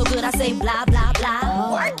 Sex me so good I say blah, blah,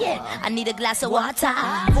 blah. Work it, I need a glass of water.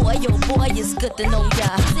 Boy, oh boy, it's good to know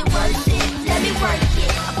ya. Is it worth it? Let me work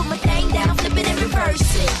it. I put my thing down, flip it and reverse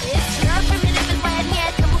it. It's your primitive, it's why I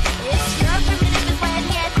need. It's your primitive, it's why I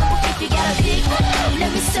need. If you got a big,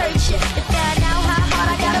 let me search it to find out how hard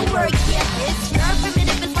I gotta work. Yeah, it's your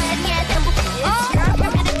primitive, it's why I need.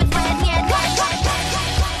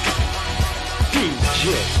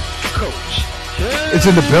 is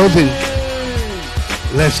in the building.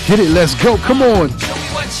 Let's get it. Let's go. Come on. Show me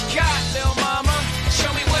what you got, little mama.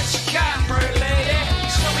 Show me what you got, pretty lady.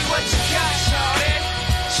 Show me what you got, shawty.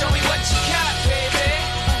 Show me what you got, baby.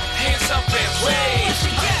 Hands up and wave,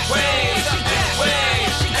 wave, wave,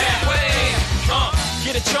 and wave.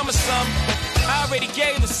 Get a drum or some. I already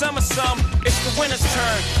gave the summer some. It's the winter's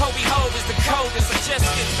turn. Kobe Hove is the coldest. I just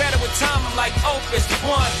get better with time. I'm like Opus,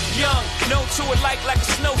 one young, no to it like a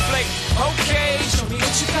snowflake. Okay, show me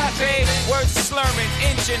what you got, babe. Words are slurring,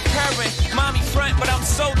 engine purring. Mommy front, but I'm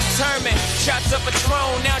so determined. Shots up a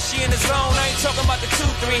drone, now she in the zone. I ain't talking about the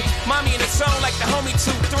 2-3. Mommy in the zone like the homie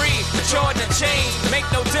 2-3. Jordan and chain, make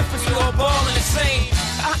no difference. We all ballin' the same.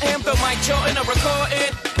 I am the Mike Jordan of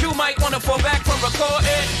recording. You might wanna fall back from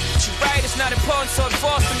recording. But you right, it's not important, so it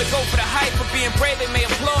forced him to go for the hype. For being brave, they may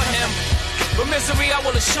applaud him. But misery, I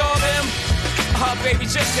will assure them. Baby,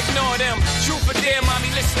 just ignore them. Truth or dare, mommy,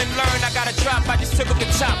 listen and learn. I gotta drop, I just took up the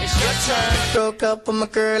top. It's your turn. Broke up with my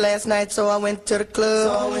girl last night, so I went to the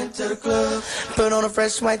club. Put on a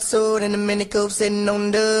fresh white suit and a mini coupe, sitting on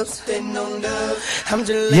dubs. I'm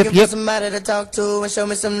just looking for somebody to talk to and show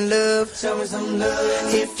me some love.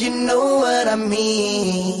 If you know what I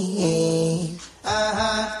mean.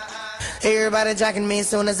 Everybody jacking me as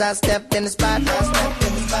soon as I stepped in the spot.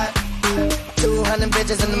 200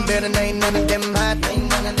 bitches in the building, ain't none of them hot.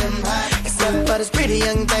 Except for this pretty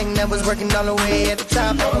young thing that was working all the way at the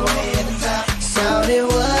top. Shouted,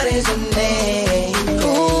 what is your name?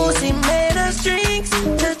 Ooh, she made us drinks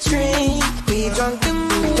to drink. We drunk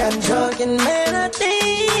and got drunk and made her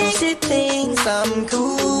think she thinks I'm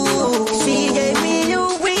cool. She gave me a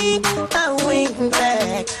wink, I winked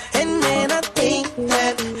back, and then I think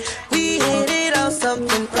that we hit it on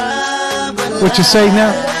something proper. What you say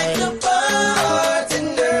now?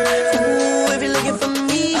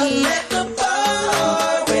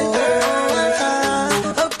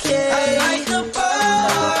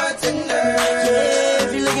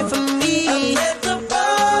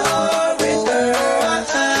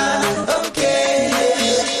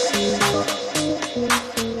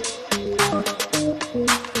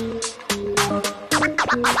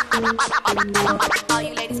 All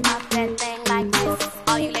you ladies pop that thing like this.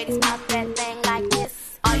 All you ladies pop that thing like this.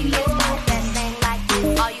 All you ladies pop that thing like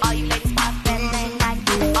this. All you ladies pop that thing like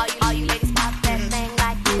this. All you ladies pop that thing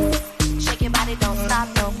like this. Shake your body, don't stop,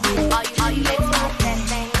 don't quit. All you ladies pop that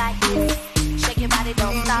thing like this. Shake your body,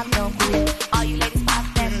 don't stop, don't quit. All you ladies pop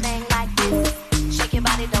that thing like this. Shake your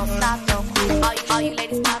body, don't stop, don't quit. All you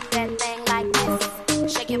ladies pop that thing like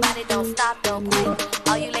this. Shake your body, don't stop, don't quit.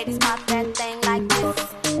 All you ladies pop that thing like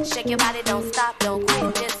this. Shake your body, don't stop, don't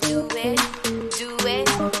quit. Just do it, do it,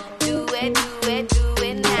 do it, do it, do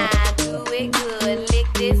it now. Do it good, lick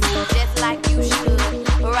this just like you should.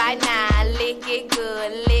 Right now, lick it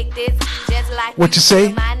good, lick this just like What you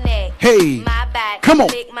say? My neck, hey, my back, come on.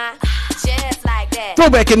 lick my just like that.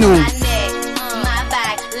 Throwback Noon. My neck, my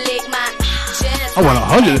back, lick my just I want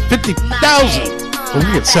 150,000. But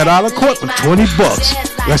we can set out of court for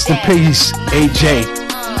 $20. Rest in peace, AJ.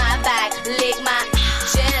 My back, lick my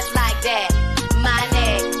just like that. My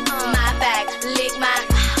neck, my back, lick my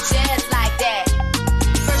just like that.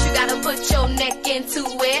 First you gotta put your neck into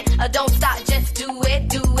it. Don't stop, just do it,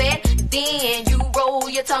 do it. Then you roll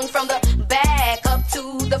your tongue from the back up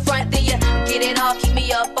to the front. Then you get it all, keep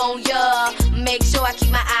me up on ya. Make sure I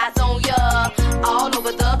keep my eyes on ya. All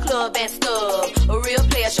over the club and stuff. A real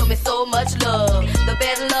player show me so much love. The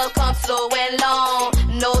best love comes slow and long.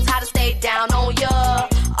 Knows how to stay down on ya.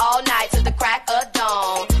 All night till the crack of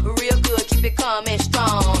dawn. Real good, keep it coming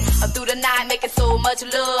strong. Through the night, making so much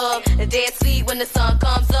love. Dead sleep when the sun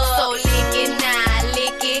comes up. So lick it now,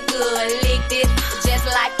 lick it good. Lick this just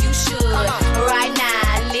like you should. Right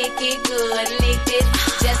now, lick it good. Lick this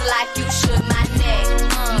just like you should. My neck,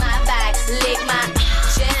 my back, lick my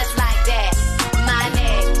just like that. My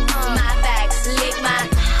neck, my back, lick my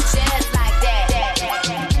just like that.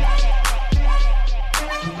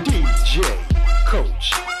 DJ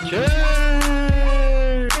Coach K.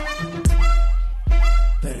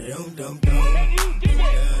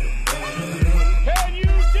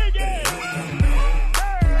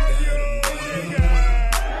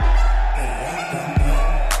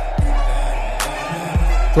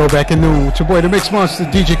 Throwback Noon with your boy, the Mix Monster,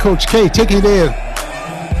 DJ Coach K. Take it there.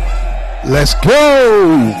 Let's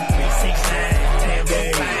go.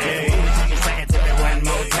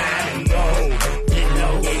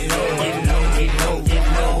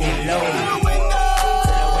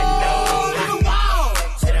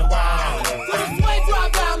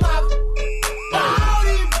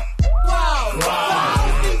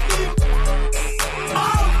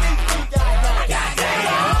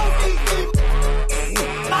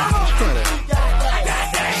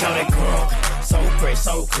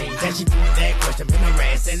 Then she put that question, been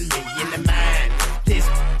harassing me in the mind. This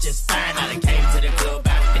just fine. I done came to the club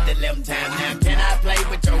about 50 times. Now can I play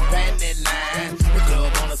with your panty line? The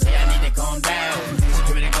club wanna say I need to calm down.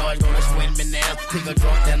 Security guards gonna swing me now. Take a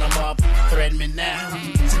drunk, then I'm up, threaten me now.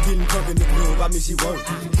 She getting drunk in the club, I mean she work.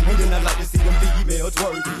 And then I like to see them females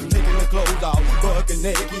work. Taking the clothes off, fucking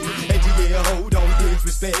naked. ATL, hold on,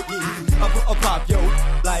 disrespect it. I put a pop yo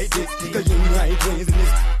like this, cause you ain't twins in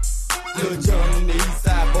this. Lil John and the East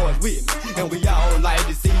Side boys with me, and we all like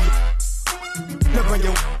to see it. Now bring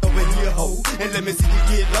your over here, ho, and let me see you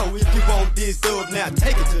get low. If you want this dub, now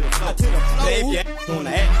take it to the floor. Now if you wanna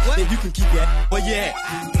act, then you can keep that where you at.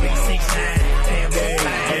 369, damn,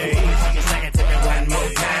 hey, you sing it to me one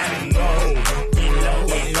more time. Go, get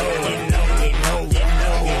low, get low, get low, get low, get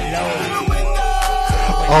low, get low.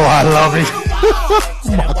 Oh, I love it.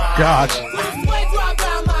 Oh my gosh.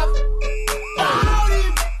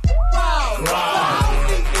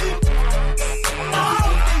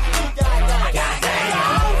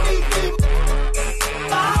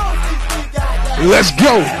 Let's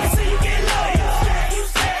go.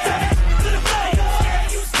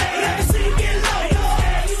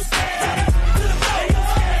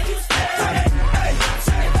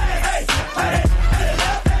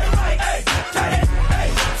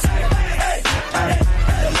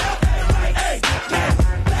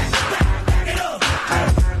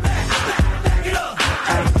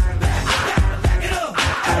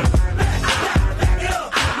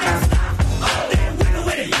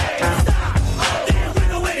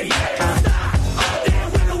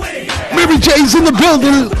 Jay's in the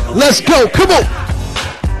building. Let's go. Come on.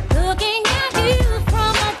 Looking at you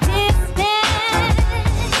from a distance,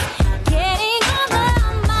 getting all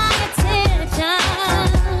of my attention.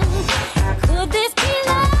 Could this be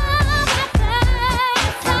love at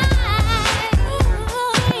first sight?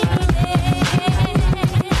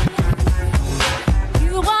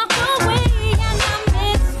 You walked away and I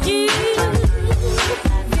missed you.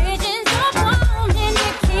 Visions of wanting to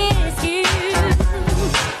kiss you.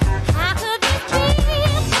 How could this be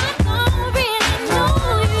if I don't really know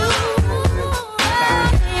you, baby?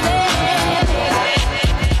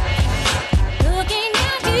 Looking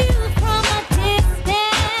at you from a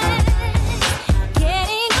distance,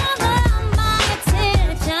 getting all of my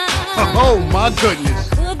attention. Oh my goodness.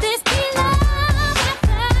 Could this be love at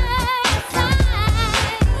first sight,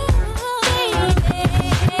 baby?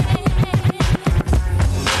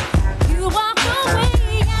 You walked away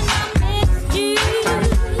and I missed you.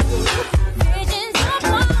 Visions of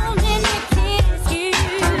wanting to kiss you.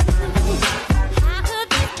 How could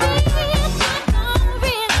this be if I don't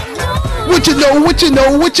really know What you know, what you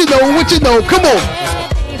know, what you know, what you know. Come on.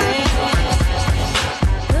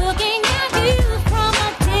 Looking at you from a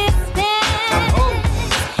distance,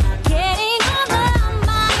 getting all of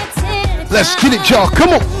my attention. Let's get it, y'all.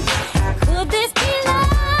 Come on. Could this be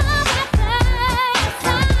love at first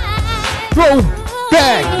sight? Throw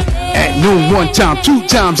back at noon one time, two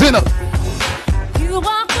times in a. You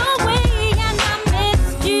walked away and I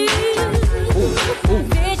missed you.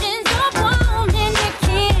 Visions of wanting to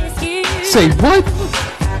kiss you. Say what?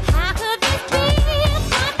 How could this be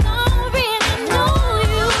if I don't really know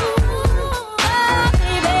you,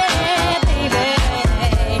 baby, baby?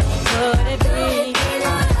 Could it be?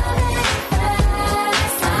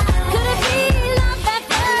 Could it be love at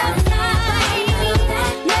first sight?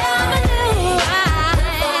 Never knew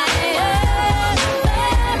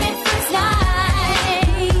very first night.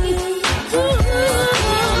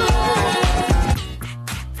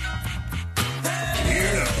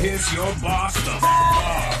 Here to piss your boss the f off.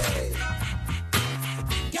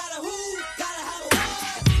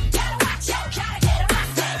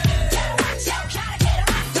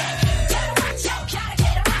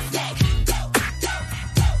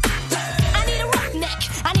 I need a roughneck.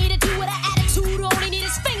 I need a dude with an attitude. Only need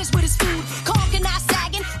his fingers with his food. Conking, not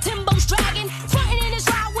sagging. Timbo's dragging. Frontin' in his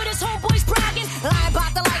ride with his homeboys bragging. Lying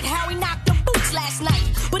about the light how he knocked the boots last night.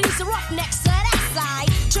 But he's a roughneck, so that side.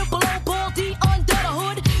 Triple O, ball D under the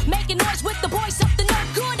hood. Making noise with the boys, something no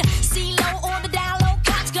good. C-Lo on the down low.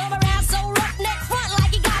 Cops come around so roughneck front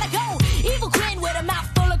like he gotta go. Evil grin with a mouth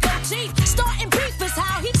full of gold teeth. Starting beef is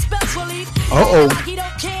how he spells relief. Uh-oh. Like he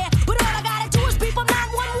don't care. But all I gotta do is beep him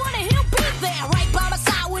 911 and he'll be there. Right by my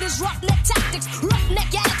side with his roughneck tactics.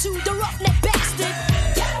 Roughneck attitude, the roughneck bastard.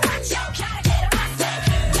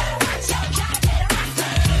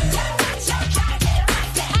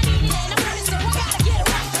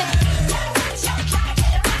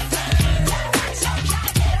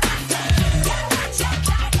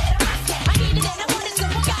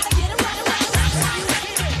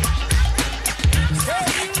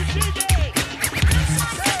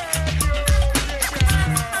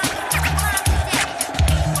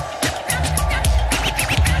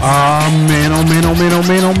 Oh man, oh man, oh man, oh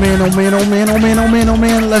man, oh man, oh man, oh man, oh man, oh man, oh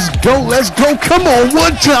man. Let's go, let's go. Come on,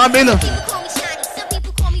 one time in a.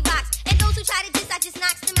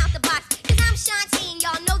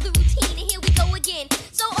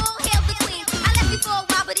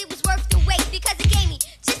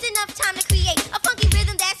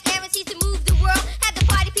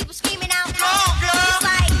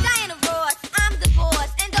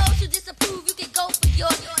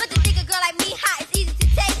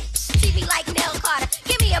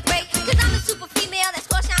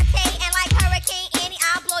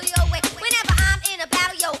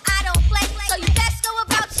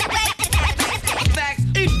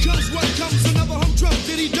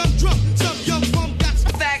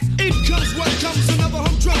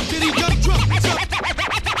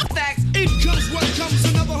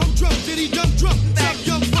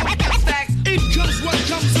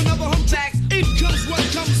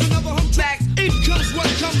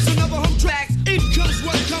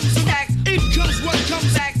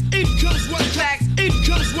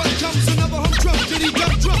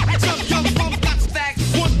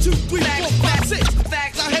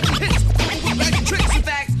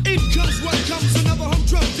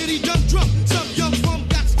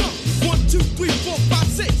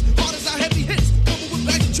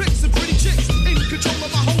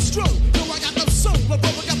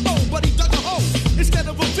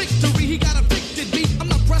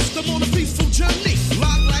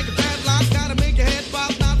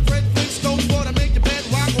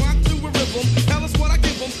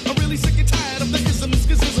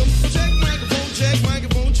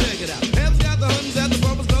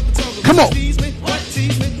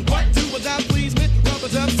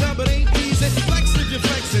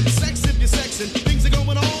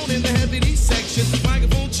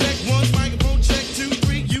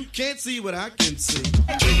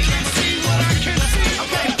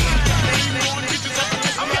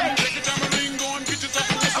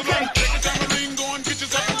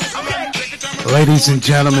 Ladies and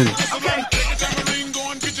gentlemen,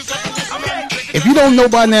 if you don't know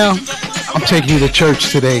by now, I'm taking you to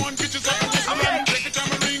church today.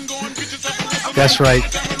 That's right,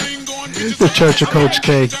 the Church of Coach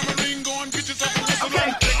K.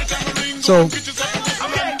 So,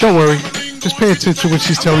 don't worry, just pay attention to what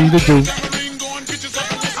she's telling you to do.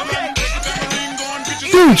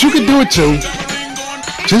 Dude, you can do it too.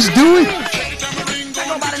 Just do it.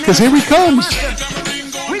 Because here he comes.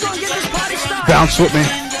 Bounce with me,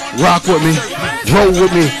 rock with me, roll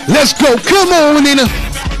with me. Let's go. Come on, Nina.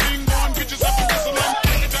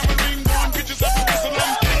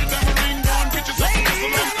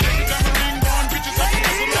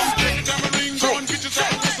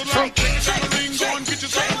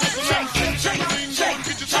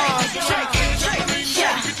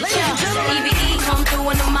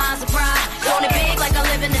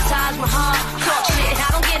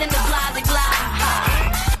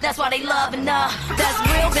 That's why they loving her. That's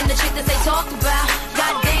real than the shit that they talk about.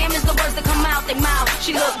 Goddamn is the words that come out their mouth.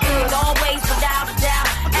 She look good always without a doubt.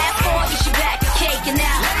 At 40 she back caking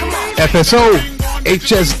out. Come on. FSO,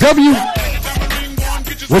 HSW.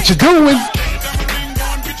 What you doing?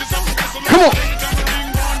 Come on.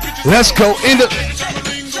 Let's go in the.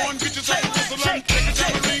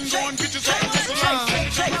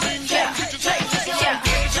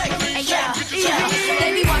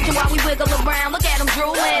 They be watching while we wiggle around. Look at them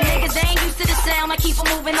drooling. Niggas ain't used to the sound. I keep them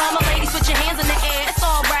moving. All my ladies, put your hands in the air. It's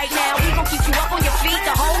all right now. We gon' keep you up on your feet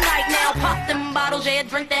the whole night now. Pop them bottles, yeah,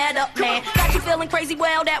 drink that up, man. Got you feeling crazy?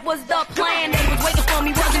 Well, that was the plan. They was waiting for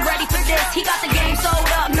me, wasn't ready for this. He got the game sold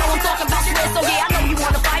up. No, I'm talking about Swiss. So yeah, I know you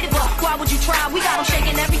wanna fight it, but why would you try? We got them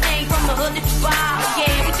shaking everything from the hood to Dubai.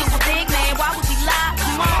 Yeah, we think we're big, man. Why would we lie?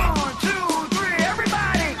 Come on. 1, 2, 3,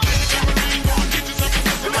 everybody.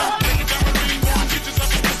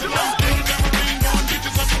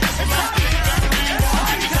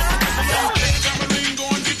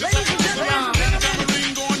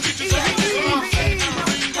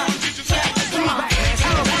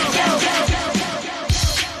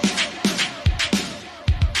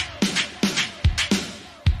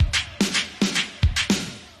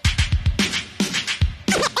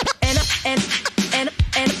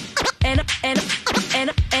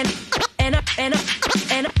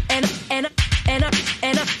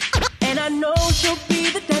 And I know she'll be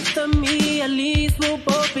the death of me. At least we'll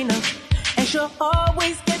both be numb. And she'll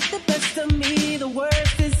always get the best of me. The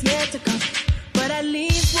worst is yet to come. But at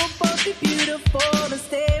least we'll both be beautiful and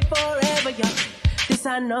stay forever young. This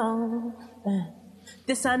I know.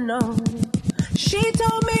 This I know. She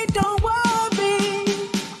told me don't worry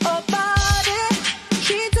about it.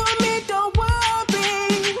 She told me don't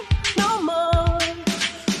worry no more.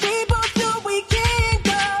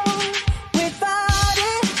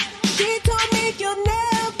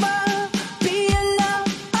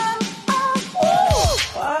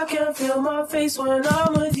 feel my face when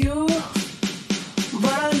I'm with you.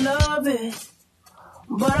 But I love it.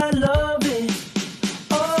 But I love it.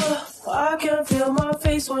 Oh, I can feel my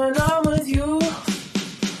face when I'm with you.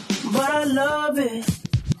 But I love it.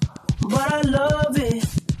 But I love it.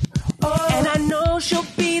 Oh, and I know she'll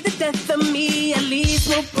be the death of me. At least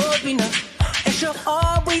we'll both be numb. And she'll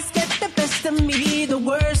always get the best of me. The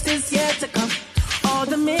worst is yet to come. All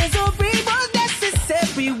the misery was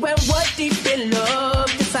necessary when we're deep in love.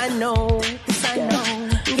 This I know. This I know.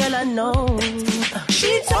 Girl, I know.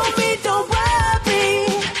 She told me don't worry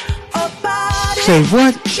about it. Say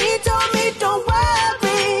what? She told me don't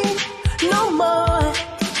worry no more.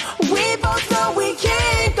 We both know we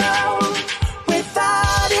can't go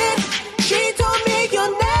without it. She told me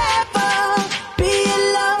you'll never be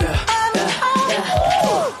alone.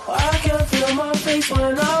 I can feel my face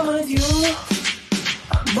when I'm with you.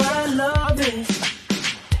 But I love it.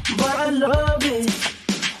 But I love it.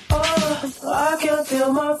 Oh, I can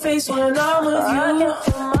feel my face when I'm with you.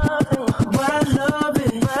 But I love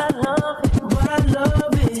it. But I love it. But I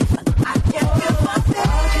love it. I can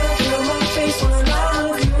feel my face when I'm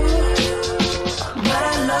with you. But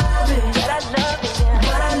I love it. But I love it.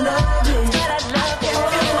 But I love it. But I love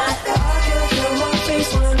it. I can feel my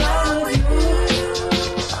face when I'm with you.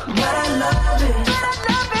 But I love it. But I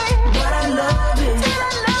love it. But I love it.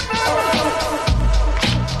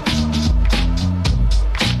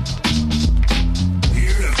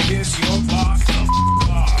 Here to piss your boss the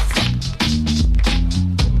off.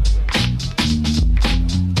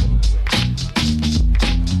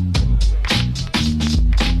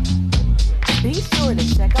 Be sure to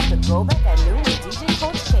check out the Throwback at Noon with DJ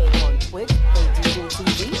Coach K on Twitch, Play DJ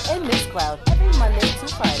TV, and Mixcloud every Monday to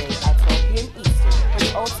Friday at 12 p.m. Eastern for the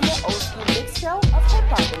ultimate old school mix show of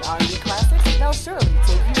hip-hop and R&B classics that'll surely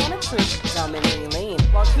take you on a trip down memory lane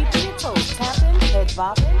while keeping your toes tapping, head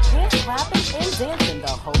bobbing, hands clapping, and dancing the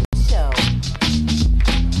whole show.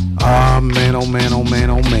 Oh man, oh man, oh man,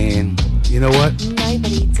 oh man. You know what?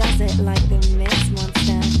 Nobody does it like the Mix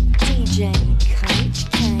Monster, DJ Coach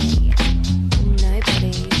K.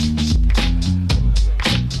 Nobody.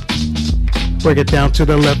 Break it down to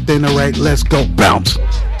the left and the right. Let's go. Bounce.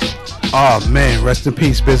 Oh man, rest in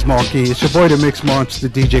peace, Biz Markie. It's your boy, the Mix Monster,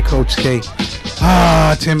 DJ Coach K.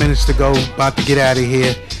 10 minutes to go. About to get out of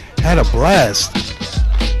here. Had a blast.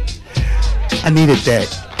 I needed that.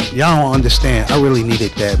 Y'all don't understand. I really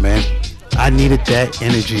needed that, man. I needed that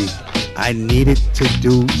energy. I needed to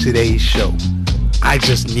do today's show. I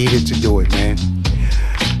just needed to do it, man.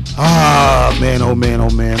 Oh man, oh man, oh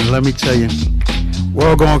man. Let me tell you.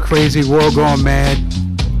 World going crazy, world going mad.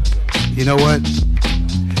 You know what?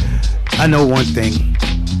 I know one thing.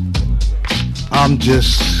 I'm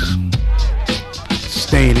just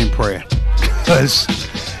staying in prayer. Because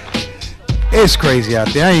it's crazy out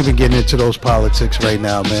there. I ain't even getting into those politics right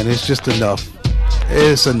now, man. It's just enough.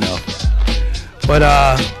 It's enough. But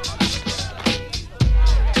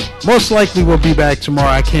most likely we'll be back tomorrow.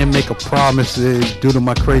 I can't make a promise due to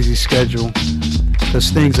my crazy schedule. Because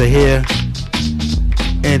things are here.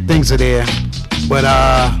 And things are there. But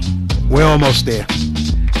we're almost there.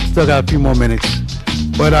 Still got a few more minutes.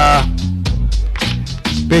 But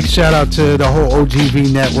big shout out to the whole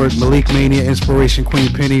OGV network. Malik Mania, Inspiration,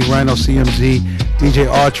 Queen Penny, Rhino CMZ, DJ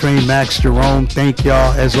R-Train, Max Jerome. Thank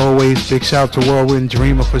y'all as always. Big shout out to Whirlwind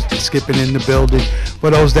Dreamer for skipping in the building.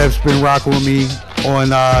 For those that's been rocking with me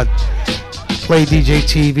on Play DJ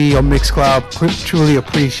TV or Mixcloud, truly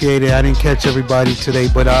appreciate it. I didn't catch everybody today,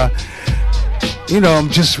 but I'm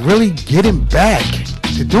just really getting back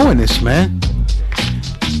to doing this, man.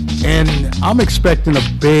 And I'm expecting a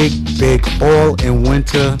big fall and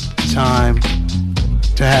winter time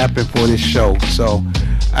to happen for this show. So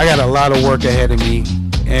I got a lot of work ahead of me.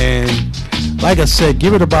 And like I said,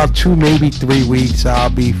 give it about 2, maybe 3 weeks.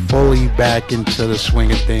 I'll be fully back into the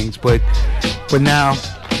swing of things. But for now,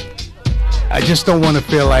 I just don't want to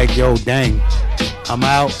feel like, yo, dang, I'm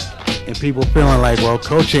out. And people feeling like, well,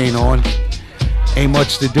 Coach ain't on. Ain't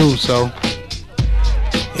much to do. So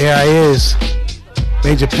here I is.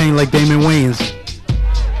 Major pain like Damon Wayans.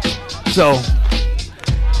 So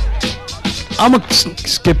I'm gonna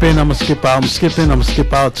skip in, I'm gonna skip out, I'm gonna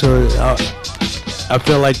skip out to I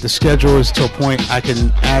feel like the schedule is to a point I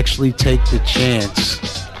can actually take the chance,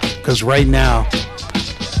 because right now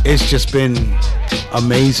it's just been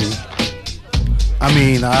amazing. I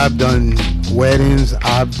mean, I've done weddings,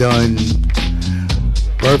 I've done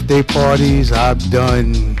birthday parties, I've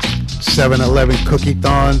done 7-Eleven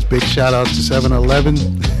cookie-thons. Big shout out to 7-Eleven.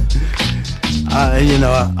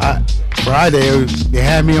 Friday they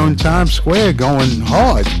had me on Times Square going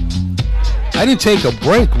hard. I didn't take a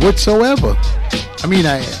break whatsoever. I mean,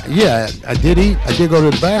 I did eat. I did go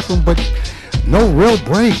to the bathroom, but no real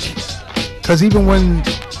break. Because even when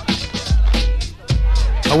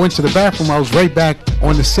I went to the bathroom, I was right back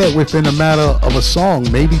on the set within a matter of a song,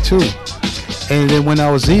 maybe two. And then when I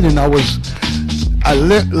was eating, I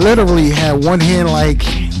literally had one hand like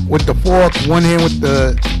with the fork, one hand with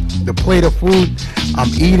the plate of food. I'm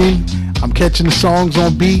eating, I'm catching the songs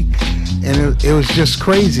on beat, and it was just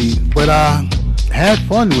crazy. But I had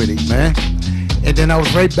fun with it, man. And then I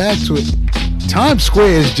was right back to it. Times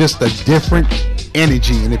Square is just a different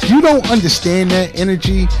energy. And if you don't understand that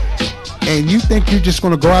energy and you think you're just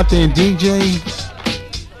going to go out there and DJ,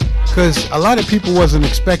 because a lot of people wasn't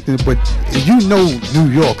expecting it, but you know New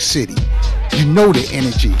York City. You know the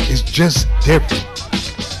energy. It's just different.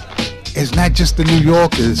 It's not just the New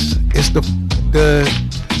Yorkers. It's the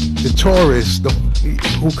tourists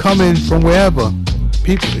who come in from wherever.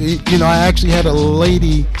 People, you know, I actually had a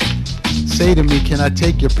lady say to me, "Can I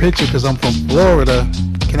take your picture? Because I'm from Florida.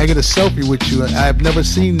 Can I get a selfie with you? I've never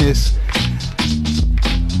seen this."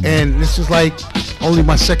 And this is like only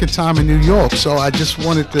my second time in New York, so I just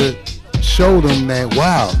wanted to show them that,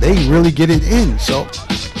 wow, they really get it in. So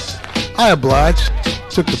I obliged,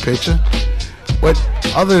 took the picture. But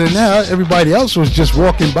other than that, everybody else was just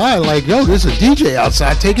walking by like, yo, there's a DJ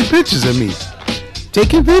outside taking pictures of me,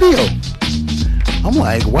 taking video. I'm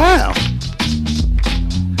like, wow,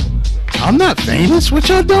 I'm not famous. What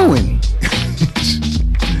y'all doing?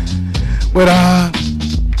 But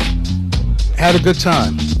had a good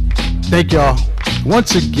time. Thank y'all.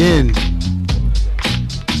 Once again,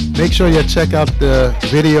 make sure you check out the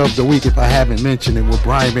video of the week if I haven't mentioned it, with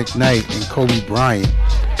Brian McKnight and Kobe Bryant.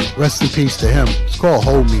 Rest in peace to him. It's called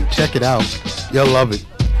Hold Me. Check it out. You'll love it.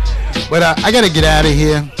 But I got to get out of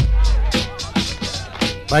here.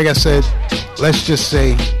 Like I said, let's just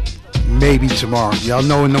say maybe tomorrow. Y'all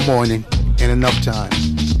know in the morning in enough time,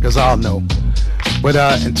 because I'll know. But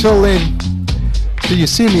until then, till you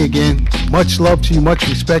see me again, much love to you, much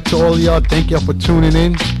respect to all of y'all. Thank y'all for tuning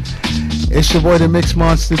in. It's your boy, the Mix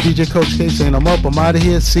Monster, DJ Coach K, saying I'm up, I'm out of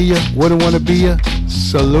here. See ya. Wouldn't want to be ya.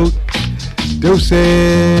 Salute. Deuces.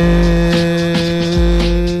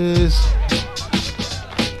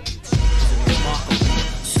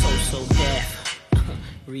 So Deaf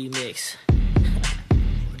remix.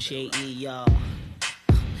 J.E. y'all.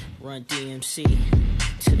 Run DMC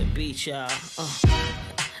to the beach, y'all.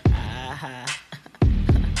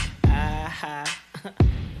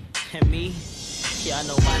 And me, y'all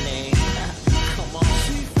know my name. Come on.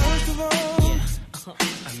 See, first of all,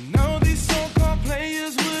 I know these so-called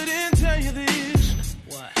players wouldn't tell you this.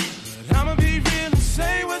 What? But I'ma be real and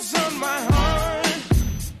say what's on my heart.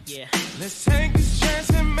 Yeah. Let's take this chance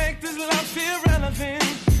and make this love feel relevant.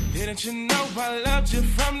 Didn't you know I loved you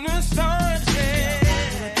from the start? Yeah.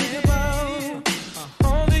 Think about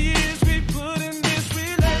all the years we put in this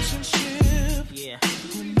relationship. Yeah.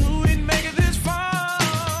 Who knew we'd make it this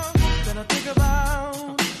far? Then I think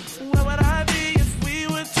about where would I be if we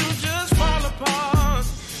were to just fall apart?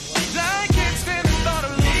 I can't stand the thought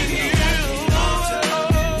of leaving you.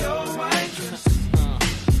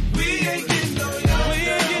 We ain't getting no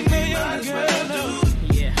younger, girl.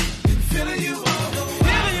 Yeah. Feeling you all the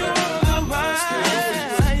while.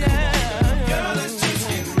 Girl, let's just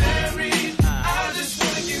get married. I just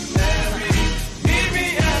wanna get married. Meet me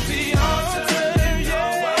at the altar,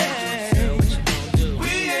 yeah.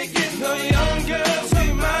 We ain't getting no younger, so we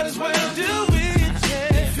might as well do it,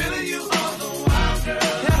 yeah. Feeling you all the while,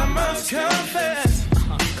 girl. And I must confess,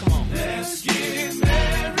 Come on. let's get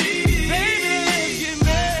married. Baby, let's get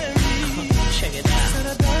married. Check it out. Said I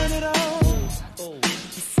done it all.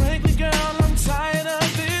 Frankly, girl, I'm tired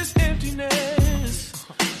of this emptiness.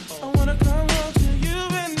 I wanna come home to you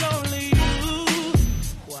and only you.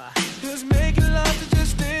 Why? 'Cause making love to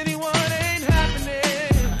just anyone ain't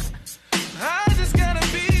happening. I just gotta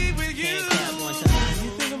be with you. You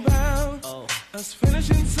think about us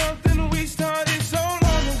finishing something we started so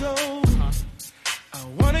long ago. I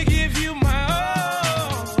wanna give you my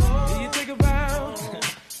all. You think about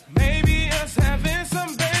maybe us having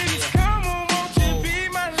some babies. Come on, won't you be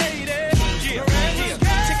my lady?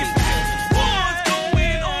 Check it out. What's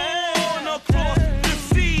going on across the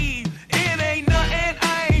sea? It ain't nothing,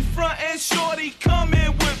 I ain't frontin', shorty, come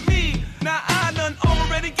in with me. Now I done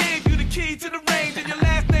already gave you the key to the range, and your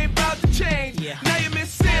last name about to change. Now you Miss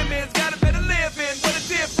Simmons, got a better living, what a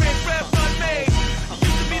different rep done made. You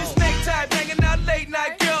used to be the snake type, hanging out late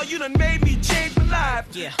night, girl, you done made me change my life.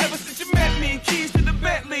 Ever since you met me, keys to the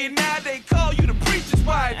Bentley, now they call you the preacher's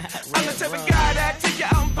wife. I'm the type of guy that take you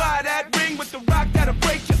out and buy that ring with the rock that'll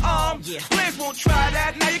break your arm. Players won't try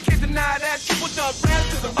that, now you can't deny that. Triple dub, ran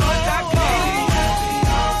to the mud.com.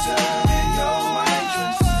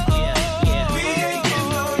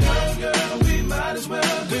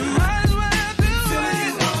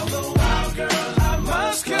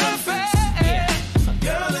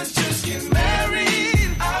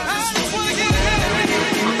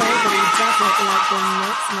 the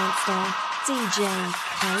mix monster, DJ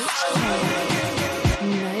Coach K.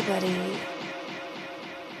 Nobody.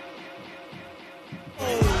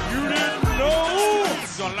 You didn't know?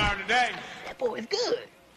 You're gonna learn today. That boy is good.